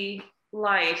easy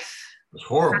life, it's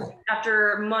horrible.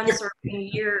 After months or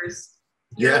years,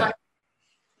 you're like,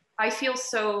 I feel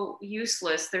so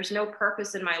useless. There's no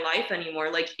purpose in my life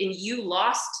anymore. Like, and you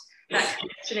lost that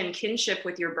connection and kinship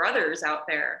with your brothers out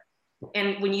there.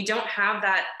 And when you don't have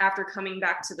that after coming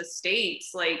back to the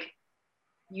States, like,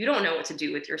 you don't know what to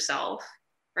do with yourself,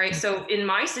 right? So in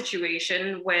my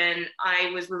situation, when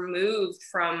I was removed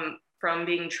from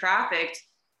being trafficked,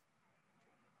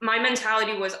 my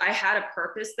mentality was I had a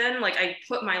purpose then. Like, I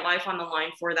put my life on the line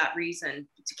for that reason,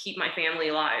 to keep my family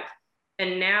alive.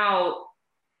 And now,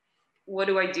 what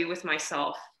do I do with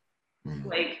myself?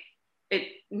 Like,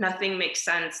 nothing makes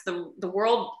sense. The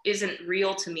world isn't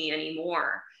real to me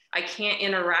anymore. I can't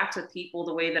interact with people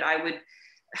the way that I would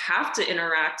have to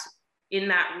interact in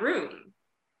that room.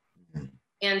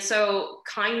 And so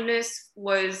kindness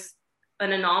was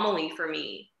an anomaly for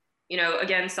me. You know,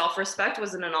 again, self-respect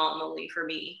was an anomaly for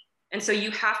me. And so you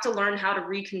have to learn how to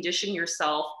recondition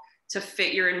yourself to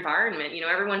fit your environment. You know,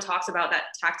 everyone talks about that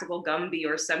tactical Gumby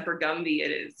or Semper Gumby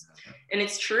it is. And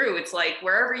it's true. It's like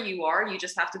wherever you are, you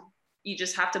just have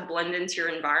to blend into your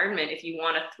environment if you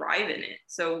want to thrive in it.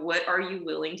 So what are you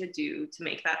willing to do to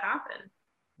make that happen?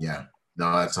 Yeah,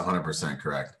 no, that's 100%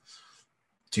 correct.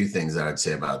 Two things that I'd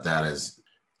say about that is,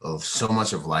 so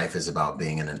much of life is about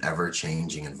being in an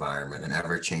ever-changing environment, an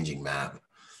ever-changing map.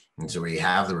 And so we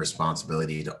have the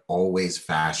responsibility to always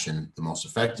fashion the most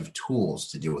effective tools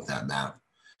to deal with that map.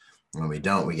 When we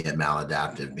don't, we get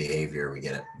maladaptive behavior.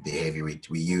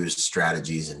 We use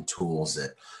strategies and tools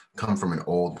that come from an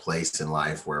old place in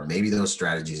life where maybe those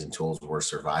strategies and tools were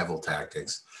survival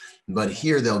tactics, but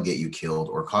here they'll get you killed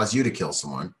or cause you to kill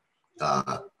someone,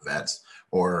 vets,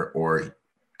 or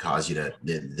cause you to,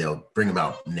 they'll bring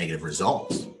about negative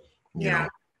results, you know?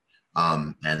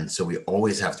 And so we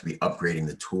always have to be upgrading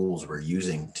the tools we're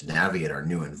using to navigate our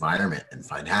new environment and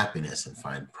find happiness and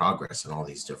find progress and all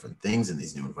these different things in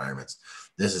these new environments.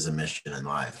 This is a mission in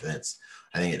life. And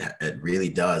I think it really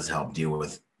does help deal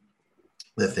with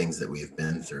the things that we've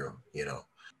been through, you know?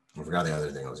 I forgot the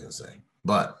other thing I was going to say,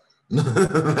 but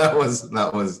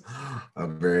that was a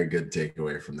very good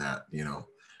takeaway from that. You know,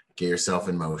 get yourself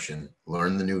in motion,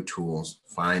 learn the new tools,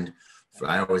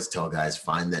 I always tell guys,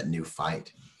 find that new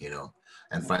fight, you know,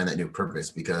 and find that new purpose,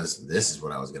 because this is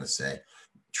what I was going to say.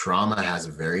 Trauma has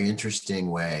a very interesting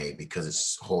way, because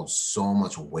it holds so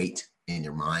much weight in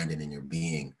your mind and in your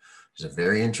being. There's a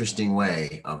very interesting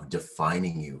way of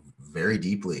defining you very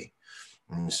deeply.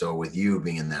 And so with you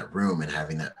being in that room and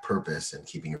having that purpose and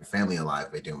keeping your family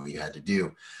alive by doing what you had to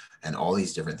do and all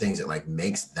these different things, it like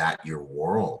makes that your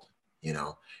world, you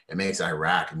know. It makes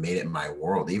Iraq, made it my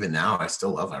world. Even now, I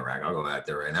still love Iraq. I'll go back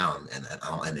there right now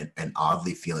and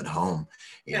oddly feel at home,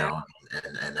 you know.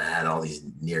 And I had all these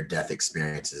near-death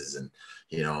experiences, and,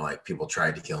 you know, like people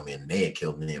tried to kill me and they had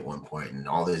killed me at one point, and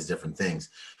all these different things.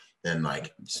 And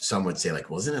like some would say, like,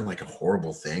 wasn't it like a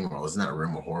horrible thing? Or wasn't that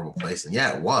room a horrible place? And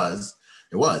yeah, it was.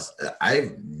 It was.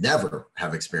 I never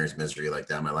have experienced misery like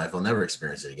that in my life. I'll never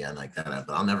experience it again like that,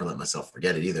 but I'll never let myself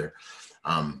forget it either.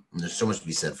 There's so much to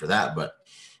be said for that, but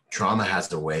trauma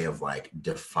has a way of like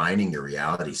defining your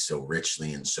reality so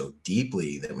richly and so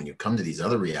deeply that when you come to these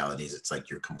other realities, it's like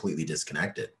you're completely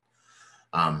disconnected.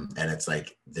 And it's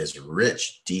like this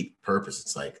rich, deep purpose.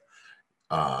 It's like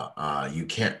you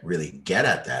can't really get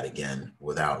at that again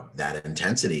without that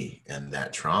intensity and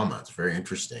that trauma. It's very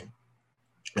interesting.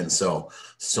 And so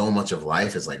much of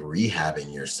life is like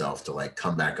rehabbing yourself to like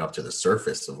come back up to the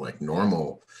surface of like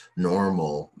normalness,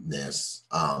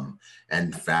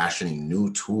 and fashioning new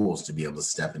tools to be able to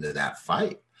step into that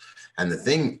fight. And the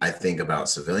thing I think about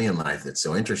civilian life that's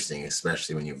so interesting,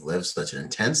 especially when you've lived such an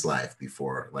intense life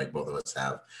before, like both of us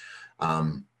have,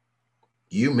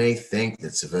 you may think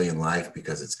that civilian life,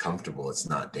 because it's comfortable, it's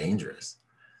not dangerous.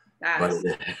 But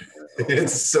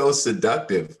it's so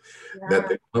seductive that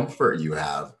the comfort you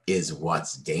have is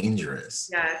what's dangerous.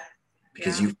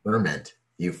 Because you ferment,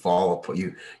 you ferment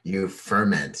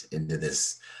into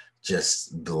this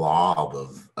just blob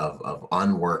of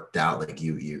unworked out, like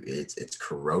it's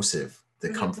corrosive. The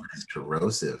comfort is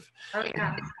corrosive.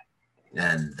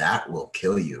 And that will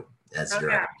kill you as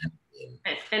your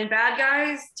And bad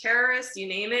guys, terrorists, you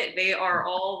name it, they are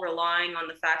all relying on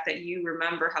the fact that you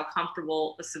remember how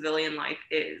comfortable the civilian life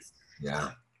is.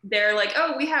 They're like,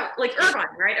 oh, we have like Irvine,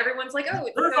 right? Everyone's like, oh,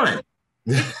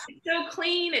 it's so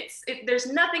clean. There's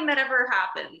nothing that ever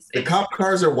happens. The cop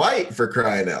cars are white, for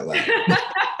crying out loud.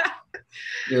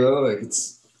 You know, like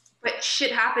but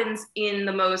shit happens in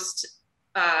the most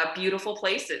beautiful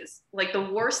places. Like the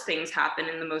worst things happen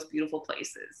in the most beautiful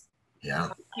places.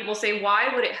 People say, why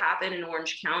would it happen in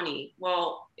Orange County?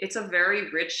 Well, it's a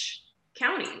very rich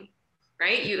county,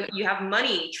 right? You have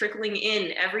money trickling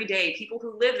in every day. People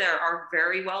who live there are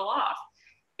very well off,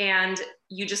 and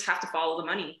you just have to follow the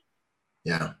money.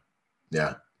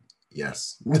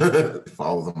 Yes.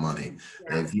 Follow the money.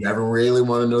 If you ever really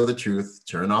want to know the truth,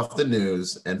 turn off the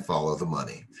news and follow the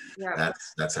money.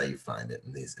 That's how you find it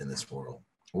in this world.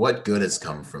 What good has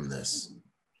come from this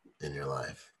in your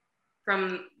life?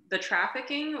 From the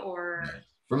trafficking, or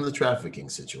from the trafficking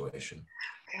situation?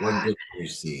 What did you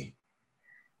see?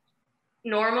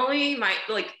 Normally,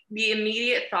 the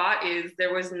immediate thought is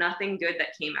there was nothing good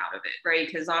that came out of it, right?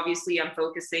 Because obviously I'm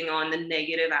focusing on the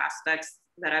negative aspects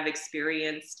that I've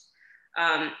experienced.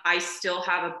 I still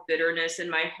have a bitterness in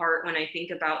my heart when I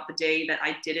think about the day that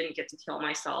I didn't get to kill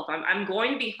myself. I'm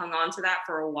going to be hung on to that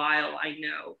for a while, I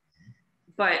know.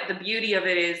 But the beauty of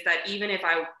it is that even if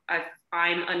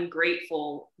I'm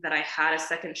ungrateful that I had a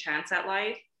second chance at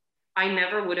life, I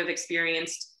never would have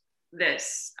experienced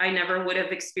this. I never would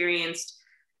have experienced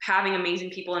having amazing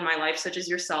people in my life, such as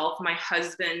yourself, my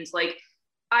husband. Like,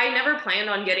 I never planned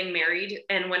on getting married.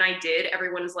 And when I did,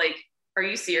 everyone's like, are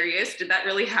you serious? Did that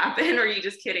really happen? Or are you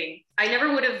just kidding? I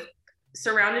never would have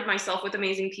surrounded myself with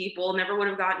amazing people, never would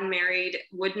have gotten married,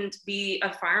 wouldn't be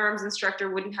a firearms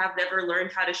instructor, wouldn't have never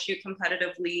learned how to shoot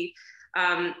competitively.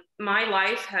 My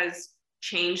life has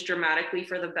changed dramatically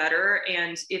for the better.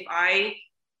 And if I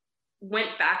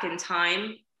went back in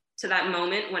time to that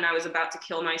moment when I was about to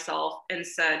kill myself and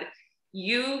said,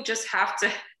 you just have to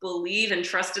believe and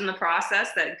trust in the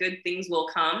process that good things will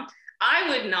come, I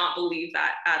would not believe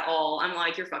that at all. I'm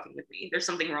like, you're fucking with me. There's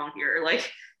something wrong here.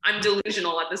 Like, I'm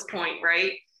delusional at this point,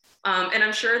 right? And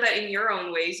I'm sure that in your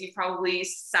own ways, you probably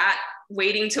sat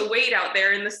waiting to wait out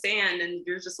there in the sand, and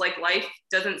you're just like, life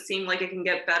doesn't seem like it can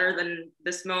get better than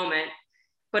this moment.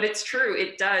 But it's true,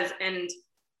 it does. And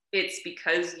it's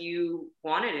because you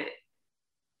wanted it,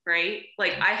 right?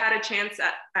 Like, I had a chance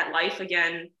at life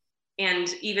again. And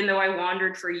even though I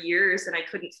wandered for years and I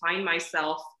couldn't find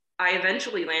myself, I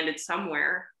eventually landed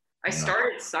somewhere. I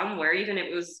started somewhere, even if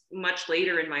it was much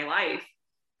later in my life.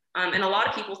 And a lot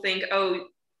of people think, oh,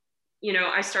 you know,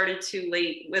 I started too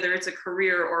late, whether it's a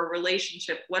career or a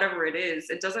relationship, whatever it is,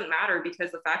 it doesn't matter,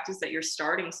 because the fact is that you're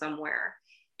starting somewhere.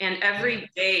 And every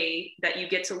day that you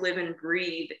get to live and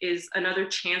breathe is another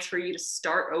chance for you to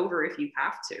start over if you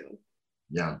have to.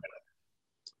 Yeah,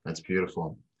 that's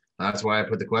beautiful. That's why I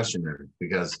put the question there,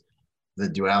 because the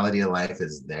duality of life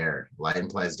is there. Light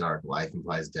implies dark, life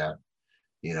implies death.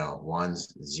 You know,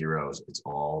 ones, zeros, it's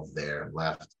all there.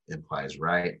 Left implies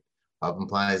right, up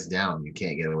implies down. You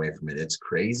can't get away from it. It's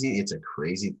crazy. It's a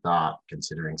crazy thought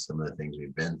considering some of the things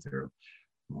we've been through.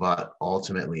 But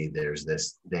ultimately, there's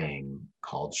this thing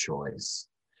called choice.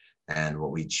 And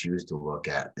what we choose to look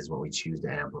at is what we choose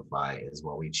to amplify, is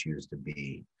what we choose to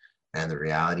be. And the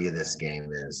reality of this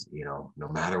game is, you know, no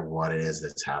matter what it is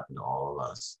that's happened to all of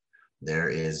us, there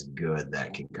is good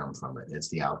that can come from it. It's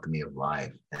the alchemy of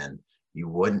life. And you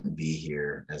wouldn't be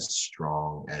here as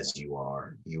strong as you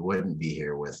are. You wouldn't be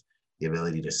here with the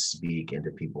ability to speak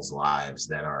into people's lives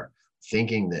that are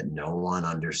thinking that no one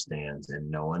understands and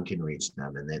no one can reach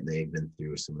them, and that they have been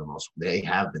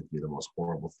through the most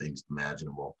horrible things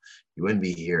imaginable. You wouldn't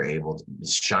be here able to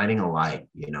shining a light,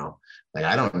 you know, like,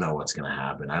 I don't know what's going to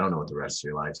happen. I don't know what the rest of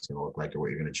your life is going to look like or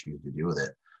what you're going to choose to do with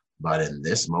it. But in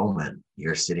this moment,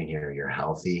 you're sitting here, you're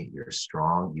healthy, you're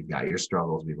strong, you've got your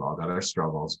struggles. We've all got our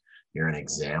struggles. You're an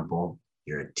example,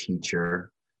 you're a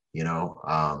teacher, you know,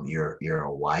 you're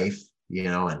a wife, you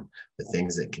know, and the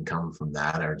things that can come from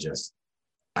that are just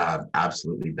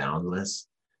absolutely boundless.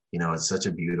 You know, it's such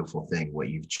a beautiful thing, what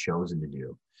you've chosen to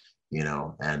do, you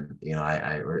know. And, you know,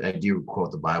 I do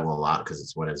quote the Bible a lot because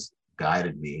it's what has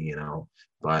guided me, you know,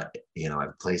 but, you know,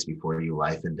 I've placed before you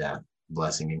life and death,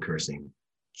 blessing and cursing.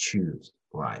 Choose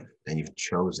life, and you've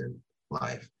chosen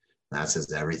life. That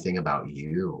says everything about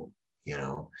you, you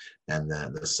know, and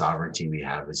the sovereignty we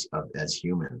have as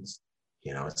humans.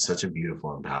 You know, it's such a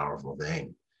beautiful and powerful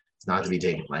thing. It's not to be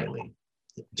taken lightly.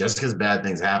 Just because bad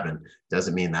things happen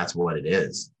doesn't mean that's what it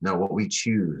is. No, what we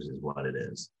choose is what it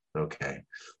is. Okay.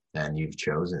 And you've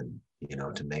chosen, you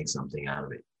know, to make something out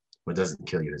of it. What doesn't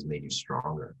kill you has made you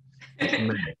stronger.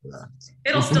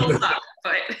 It'll still suck,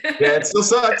 but yeah, it still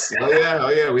sucks. Oh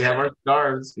yeah. We have our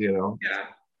scars, you know. Yeah.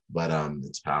 But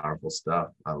it's powerful stuff.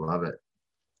 I love it.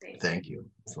 Thank you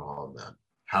for all of that.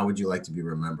 How would you like to be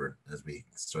remembered as we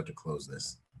start to close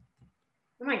this?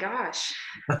 Oh my gosh.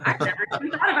 I've never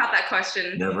even thought about that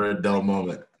question. Never a dull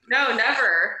moment. No,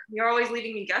 never. You're always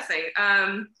leaving me guessing.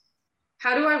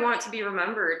 How do I want to be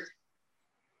remembered?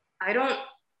 I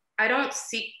don't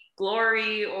seek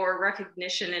glory or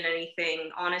recognition in anything,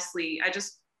 honestly. I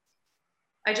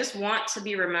just want to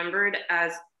be remembered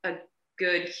as a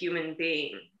good human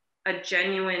being, a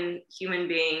genuine human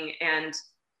being, and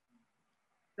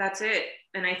that's it.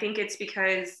 And I think it's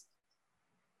because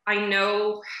I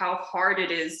know how hard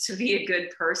it is to be a good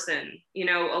person. You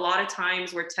know, a lot of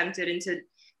times we're tempted into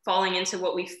falling into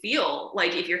what we feel.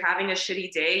 Like, if you're having a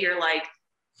shitty day, you're like,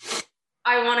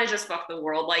 I want to just fuck the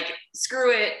world. Like,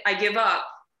 screw it, I give up.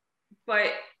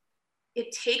 But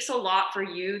it takes a lot for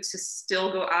you to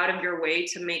still go out of your way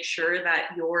to make sure that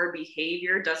your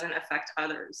behavior doesn't affect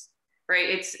others, right?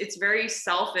 It's very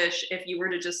selfish if you were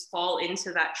to just fall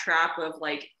into that trap of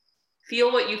like,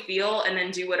 feel what you feel and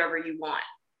then do whatever you want.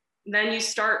 Then you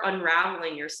start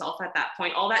unraveling yourself at that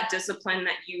point. All that discipline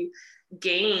that you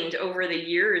gained over the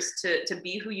years to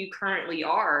be who you currently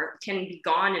are can be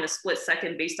gone in a split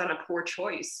second based on a poor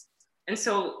choice. And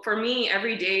so for me,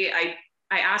 every day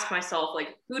I ask myself,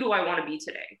 like, who do I want to be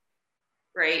today?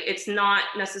 Right? It's not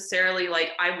necessarily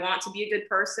like I want to be a good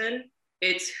person.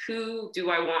 It's who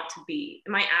do I want to be?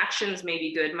 My actions may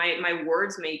be good. My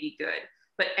words may be good.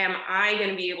 But am I going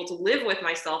to be able to live with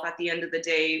myself at the end of the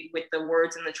day with the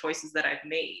words and the choices that I've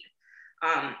made?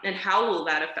 And how will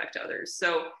that affect others?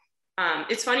 So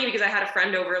it's funny because I had a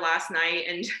friend over last night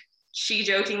and she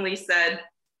jokingly said,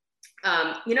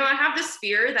 you know, I have this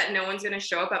fear that no one's going to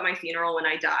show up at my funeral when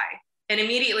I die. And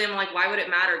immediately I'm like, why would it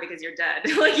matter? Because you're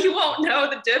dead. Like, you won't know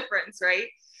the difference, right?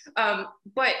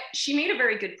 But she made a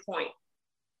very good point.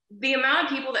 The amount of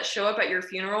people that show up at your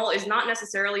funeral is not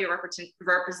necessarily a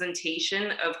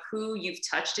representation of who you've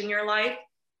touched in your life,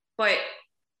 but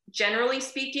generally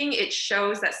speaking, it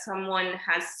shows that someone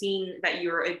has seen that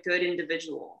you're a good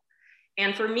individual.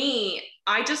 And for me,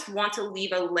 I just want to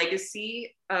leave a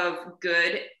legacy of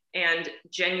good and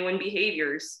genuine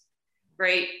behaviors,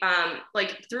 right?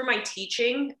 Like through my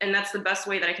teaching, and that's the best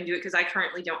way that I can do it because I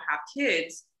currently don't have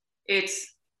kids.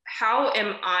 It's how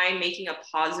am I making a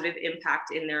positive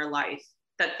impact in their life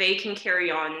that they can carry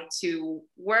on to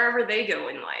wherever they go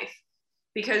in life?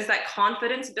 Because that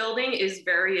confidence building is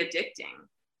very addicting.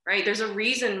 right? There's a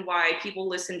reason why people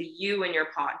listen to you and your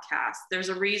podcast. There's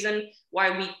a reason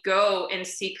why we go and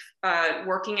seek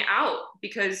working out,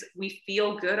 because we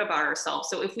feel good about ourselves.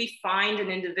 So if we find an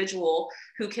individual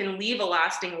who can leave a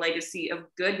lasting legacy of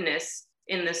goodness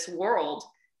in this world,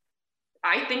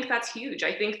 I think that's huge.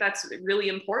 I think that's really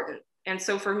important. And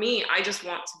so for me, I just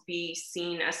want to be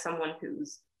seen as someone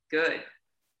who's good.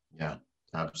 Yeah,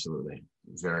 absolutely.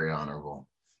 Very honorable.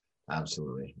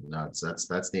 Absolutely. No,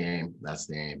 that's the aim. That's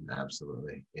the aim.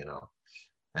 Absolutely. You know,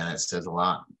 and it says a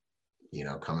lot, you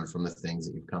know, coming from the things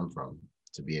that you've come from,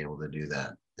 to be able to do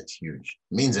that. It's huge.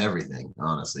 It means everything,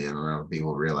 honestly. I don't know if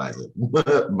people realize it,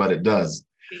 but it does.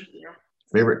 Thank you.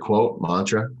 Favorite quote,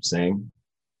 mantra, saying?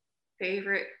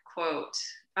 Favorite quote.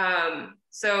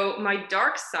 So my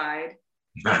dark side.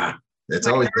 It's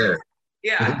always there.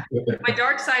 Yeah. My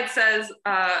dark side says,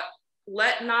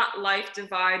 let not life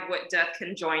divide what death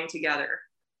can join together.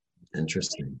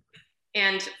 Interesting.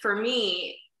 And for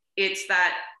me, it's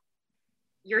that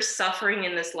you're suffering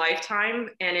in this lifetime,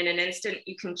 and in an instant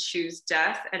you can choose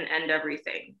death and end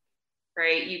everything,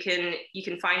 right? You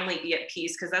can finally be at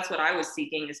peace, because that's what I was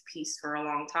seeking, is peace, for a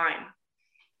long time.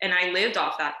 And I lived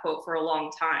off that quote for a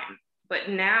long time. But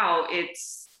now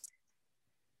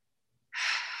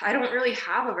I don't really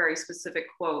have a very specific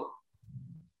quote.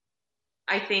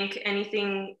 I think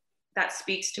anything that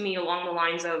speaks to me along the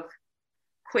lines of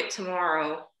quit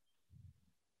tomorrow.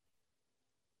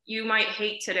 You might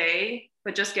hate today,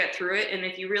 but just get through it. And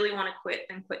if you really want to quit,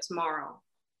 then quit tomorrow.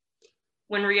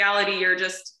 When in reality, you're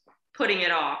just putting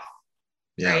it off.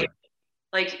 Yeah. Right?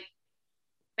 Like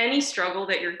any struggle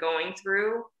that you're going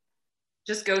through,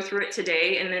 just go through it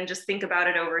today and then just think about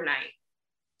it overnight.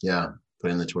 Yeah.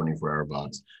 Put in the 24-hour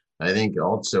box. I think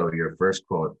also your first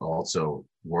quote also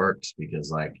works,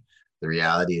 because like the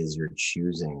reality is you're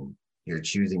choosing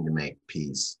to make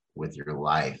peace with your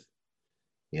life.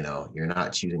 You know, you're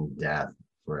not choosing death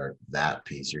for that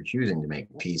peace. You're choosing to make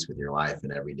peace with your life,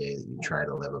 and every day that you try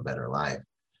to live a better life.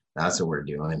 That's what we're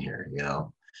doing here, you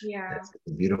know? Yeah. It's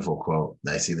a beautiful quote.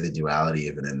 I see the duality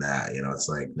even in that, you know, it's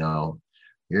like, no,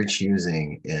 you're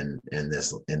choosing in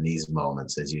these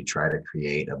moments, as you try to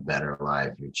create a better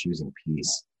life, you're choosing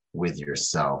peace with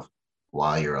yourself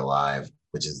while you're alive,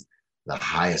 which is the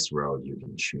highest road you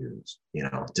can choose, you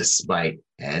know, despite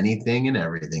anything and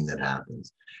everything that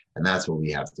happens. And that's what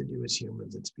we have to do as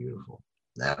humans. It's beautiful.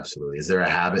 Absolutely. Is there a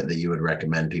habit that you would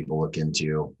recommend people look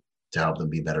into to help them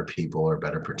be better people or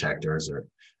better protectors or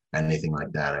anything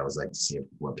like that? I always like to see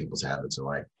what people's habits are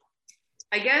like.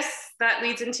 I guess that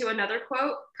leads into another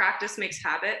quote: practice makes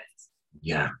habits.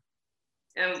 Yeah.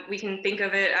 And we can think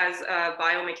of it as a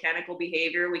biomechanical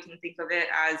behavior. We can think of it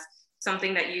as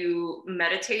something that you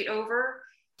meditate over.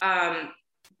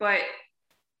 But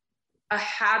a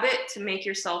habit to make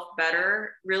yourself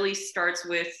better really starts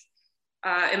with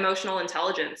emotional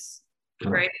intelligence,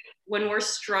 right? When we're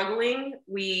struggling,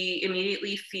 we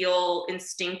immediately feel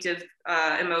instinctive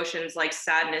emotions like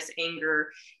sadness,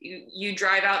 anger. You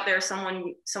drive out there,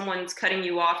 someone's cutting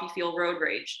you off, you feel road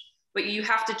rage. But you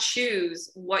have to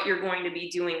choose what you're going to be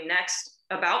doing next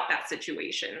about that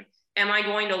situation. Am I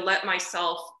going to let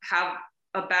myself have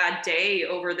a bad day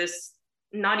over this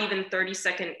not even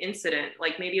 30-second incident?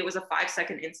 Like maybe it was a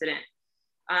 5-second incident.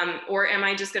 Or am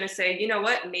I just going to say, you know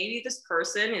what, maybe this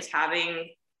person is having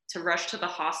to rush to the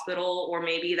hospital, or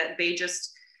maybe that they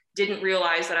just didn't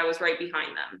realize that I was right behind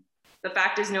them. The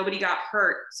fact is nobody got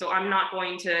hurt, so I'm not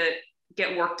going to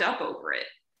get worked up over it.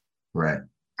 Right.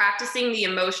 Practicing the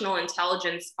emotional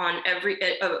intelligence on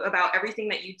about everything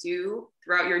that you do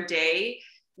throughout your day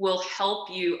will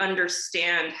help you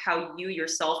understand how you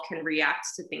yourself can react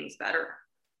to things better.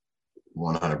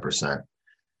 100%.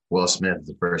 Will Smith is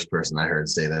the first person I heard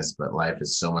say this, but life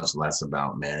is so much less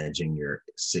about managing your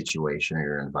situation or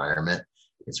your environment.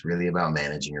 It's really about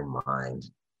managing your mind.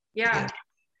 Yeah.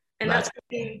 And that's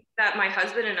something that my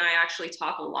husband and I actually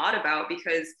talk a lot about,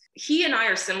 because he and I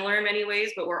are similar in many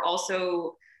ways, but we're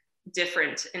also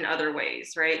different in other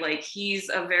ways, right? Like he's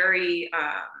a very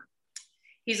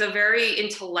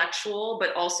intellectual,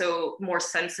 but also more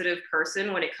sensitive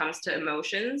person when it comes to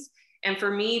emotions. And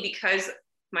for me, because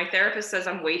my therapist says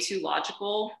I'm way too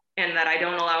logical and that I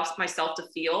don't allow myself to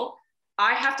feel,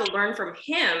 I have to learn from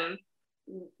him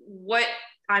what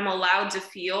I'm allowed to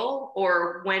feel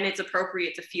or when it's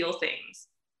appropriate to feel things,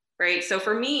 right? So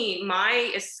for me,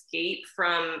 my escape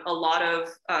from a lot of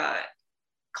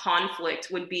conflict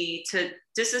would be to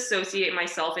disassociate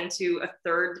myself into a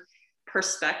third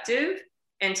perspective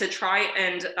and to try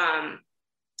and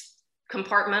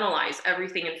compartmentalize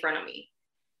everything in front of me,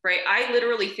 right? I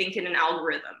literally think in an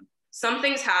algorithm.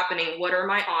 Something's happening. What are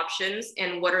my options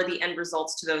and what are the end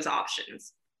results to those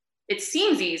options? it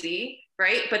seems easy,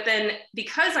 right? But then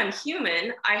because I'm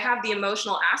human, I have the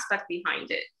emotional aspect behind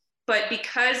it. But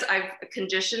because I've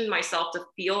conditioned myself to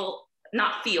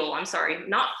not feel,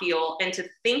 and to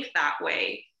think that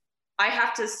way, I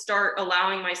have to start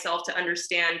allowing myself to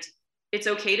understand it's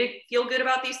okay to feel good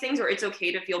about these things, or it's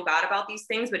okay to feel bad about these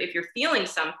things. But if you're feeling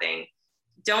something,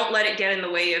 don't let it get in the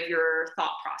way of your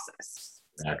thought process,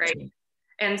 right?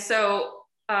 And so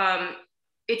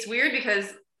it's weird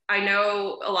because I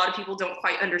know a lot of people don't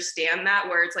quite understand that,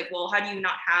 where it's like, well, how do you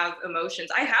not have emotions?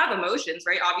 I have emotions,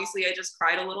 right? Obviously, I just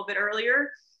cried a little bit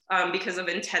earlier because of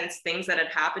intense things that had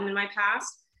happened in my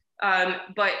past.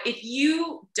 But if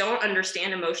you don't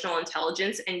understand emotional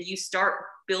intelligence and you start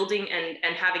building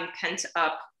and having pent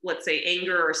up, let's say,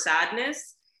 anger or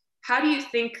sadness, how do you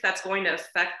think that's going to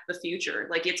affect the future?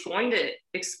 Like, it's going to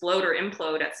explode or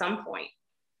implode at some point.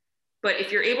 But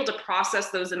if you're able to process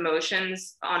those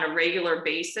emotions on a regular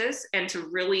basis and to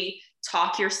really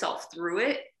talk yourself through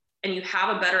it, and you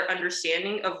have a better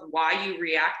understanding of why you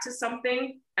react to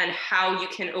something and how you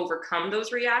can overcome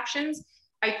those reactions,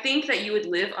 I think that you would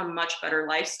live a much better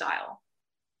lifestyle.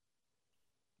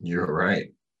 You're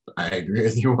right. I agree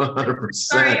with you 100%.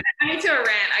 Sorry, I need to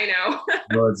rant, I know.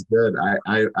 No, it's good.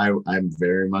 I'm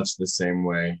very much the same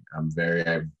way.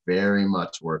 I very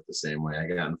much work the same way. I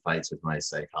get in fights with my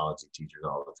psychology teachers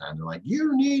all the time. They're like,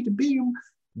 you need to be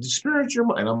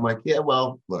spiritual. And I'm like, yeah,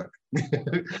 well, look,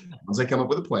 once I come up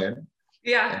with a plan,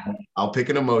 yeah, I'll pick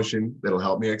an emotion that'll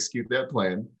help me execute that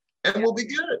plan, and we'll be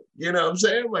good. You know what I'm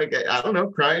saying? Like, I don't know,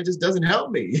 crying just doesn't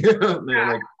help me.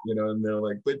 They're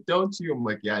like, but don't you? I'm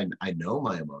like, yeah, I know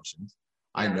my emotions.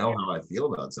 I know how I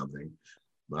feel about something,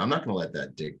 but I'm not going to let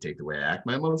that dictate the way I act.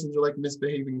 My emotions are like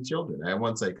misbehaving children. I had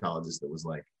one psychologist that was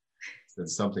like, said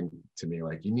something to me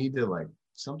like, you need to like,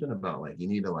 something about like, you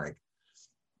need to like,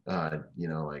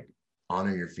 like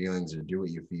honor your feelings or do what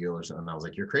you feel or something. And I was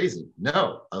like, you're crazy.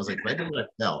 No, I was like, if I did what I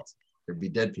felt, there'd be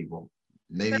dead people,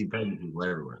 maybe pregnant people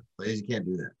everywhere. Ladies, you can't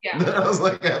do that. Yeah. I was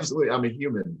like, absolutely, I'm a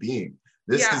human being.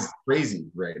 This is crazy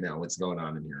right now, what's going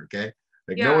on in here, okay?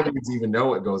 Like, no one needs to even know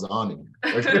what goes on in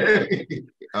here. Okay?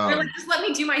 You're like, just let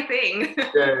me do my thing.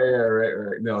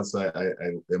 Right. No, so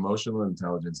I emotional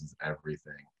intelligence is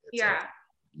everything. It's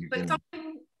but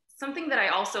something that I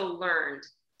also learned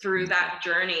through that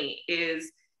journey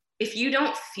is, if you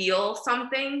don't feel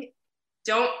something,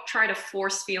 don't try to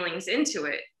force feelings into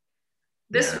it.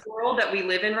 This world that we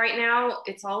live in right now,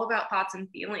 it's all about thoughts and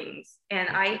feelings. And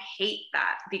I hate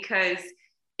that, because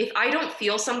if I don't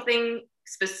feel something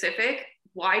specific,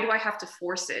 why do I have to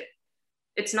force it?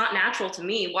 It's not natural to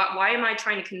me. Why am I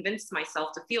trying to convince myself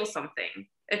to feel something?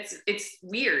 It's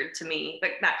weird to me,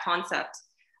 like that concept.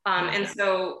 And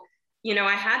so,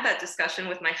 I had that discussion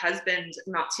with my husband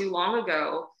not too long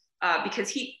ago, because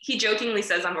he jokingly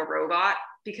says I'm a robot,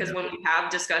 because when we have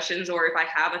discussions, or if I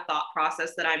have a thought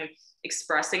process that I'm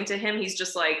expressing to him, he's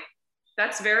just like,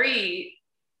 that's very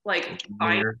like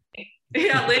linear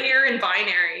and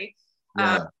binary.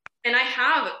 And I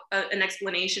have an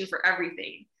explanation for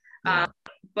everything.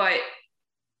 But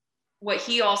what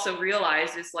he also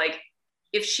realized is, like,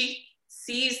 if she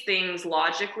sees things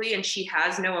logically and she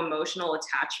has no emotional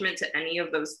attachment to any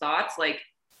of those thoughts, like,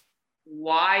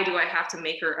 why do I have to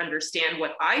make her understand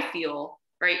what I feel,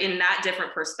 right, in that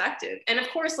different perspective? And of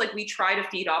course, like, we try to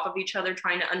feed off of each other,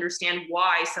 trying to understand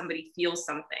why somebody feels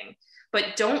something,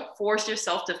 but don't force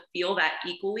yourself to feel that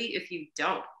equally if you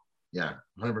don't. Yeah,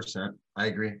 100%. I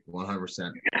agree,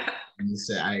 100%. And you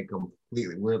say I'm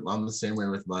the same way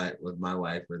with my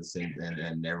wife. We're the same,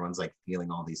 and everyone's like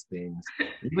feeling all these things,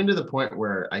 even to the point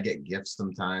where I get gifts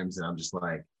sometimes, and I'm just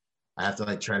like, I have to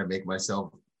like try to make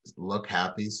myself look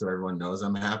happy so everyone knows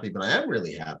I'm happy, but I am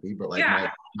really happy. But like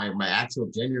my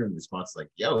actual genuine response is like,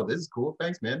 yo, this is cool,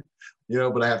 thanks, man.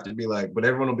 But I have to be like, but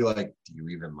everyone will be like, do you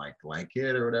even like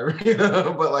it or whatever?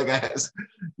 But like, it's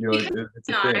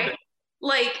a thing.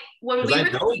 Like, when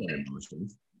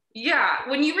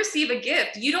when you receive a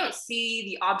gift, you don't see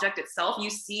the object itself, you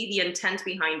see the intent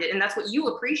behind it, and that's what you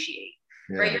appreciate,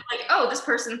 right? You're like, oh, this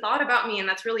person thought about me, and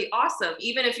that's really awesome,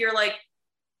 even if you're like,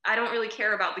 I don't really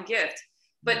care about the gift.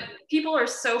 But people are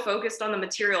so focused on the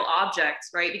material objects,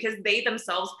 right? Because they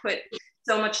themselves put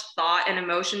so much thought and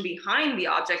emotion behind the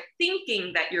object,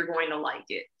 thinking that you're going to like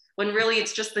it, when really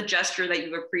it's just the gesture that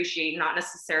you appreciate, not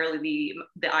necessarily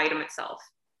the item itself.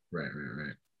 Right.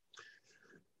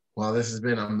 Well, this has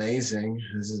been amazing.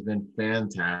 This has been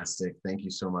fantastic. Thank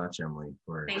you so much, Emily.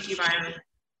 Thank you, Byron.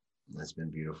 That's been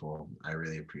beautiful. I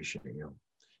really appreciate you.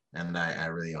 And I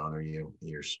really honor you,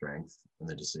 your strength, and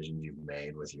the decisions you've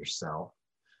made with yourself.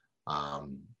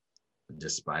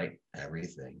 Despite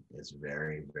everything, it's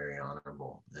very, very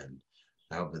honorable. And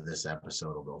I hope that this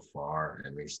episode will go far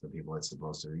and reach the people it's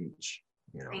supposed to reach.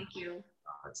 You know, Thank you.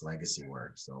 It's legacy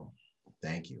work. So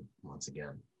thank you once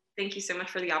again. Thank you so much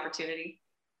for the opportunity.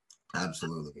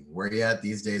 Absolutely. Where are you at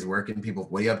these days? What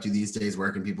are you up to these days?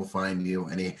 Where can people find you?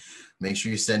 Make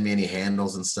sure you send me any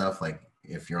handles and stuff, like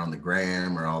if you're on the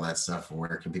gram or all that stuff.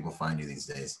 Where can people find you these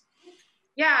days?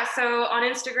 Yeah, so on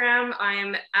Instagram,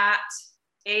 I'm at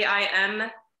AIM,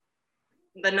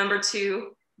 the number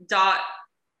 2 dot.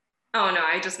 Oh no,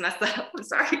 I just messed that up. I'm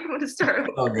sorry. I'm going to start.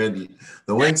 Oh, good.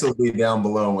 The links will be down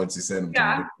below once you send them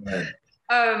Yeah. to me.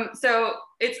 So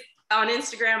it's on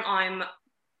Instagram, I'm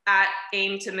at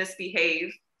aim to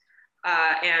misbehave.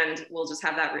 And we'll just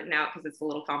have that written out because it's a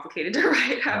little complicated to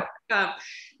write out.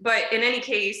 But in any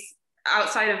case,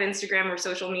 outside of Instagram or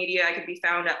social media, I could be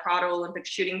found at Prado Olympic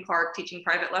Shooting Park teaching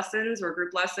private lessons or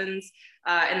group lessons,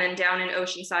 and then down in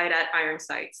Oceanside at Iron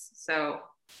Sights. So,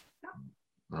 yeah.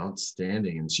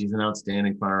 Outstanding. And she's an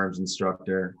outstanding firearms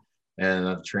instructor. And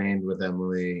I've trained with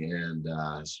Emily, and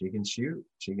she can shoot,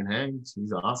 she can hang,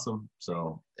 she's awesome.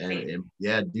 So, and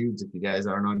yeah, dudes, if you guys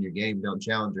aren't on your game, don't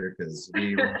challenge her, because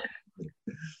we're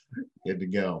good to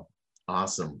go.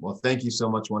 Awesome. Well, thank you so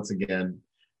much once again.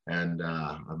 And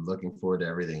I'm looking forward to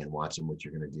everything and watching what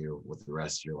you're going to do with the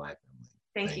rest of your life, Emily.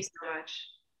 Thank you so much.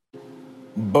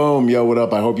 Boom. Yo, what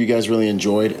up? I hope you guys really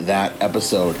enjoyed that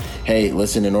episode. Hey,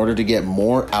 listen, in order to get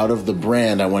more out of the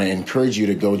brand, I want to encourage you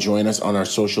to go join us on our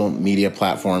social media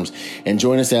platforms and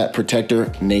join us at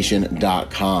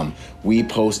protectornation.com. We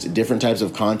post different types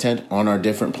of content on our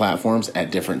different platforms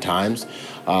at different times.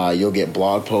 You'll get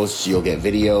blog posts, you'll get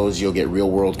videos, you'll get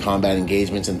real world combat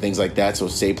engagements and things like that. So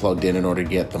stay plugged in order to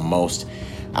get the most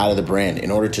out of the brand. In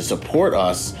order to support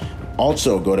us,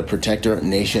 also go to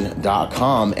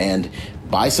protectornation.com and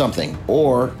buy something,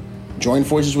 or join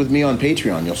forces with me on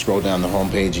Patreon. You'll scroll down the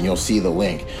homepage and you'll see the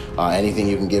link. Anything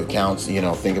you can give counts. You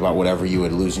know, think about whatever you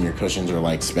would lose in your cushions or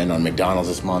like spend on McDonald's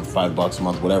this month, $5 a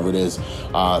month, whatever it is.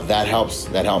 That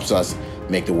helps us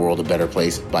make the world a better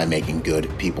place by making good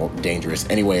people dangerous.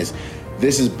 Anyways,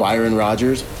 this is Byron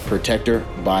Rogers, protector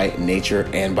by nature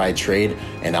and by trade,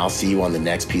 and I'll see you on the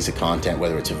next piece of content,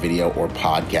 whether it's a video or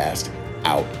podcast.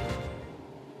 Out.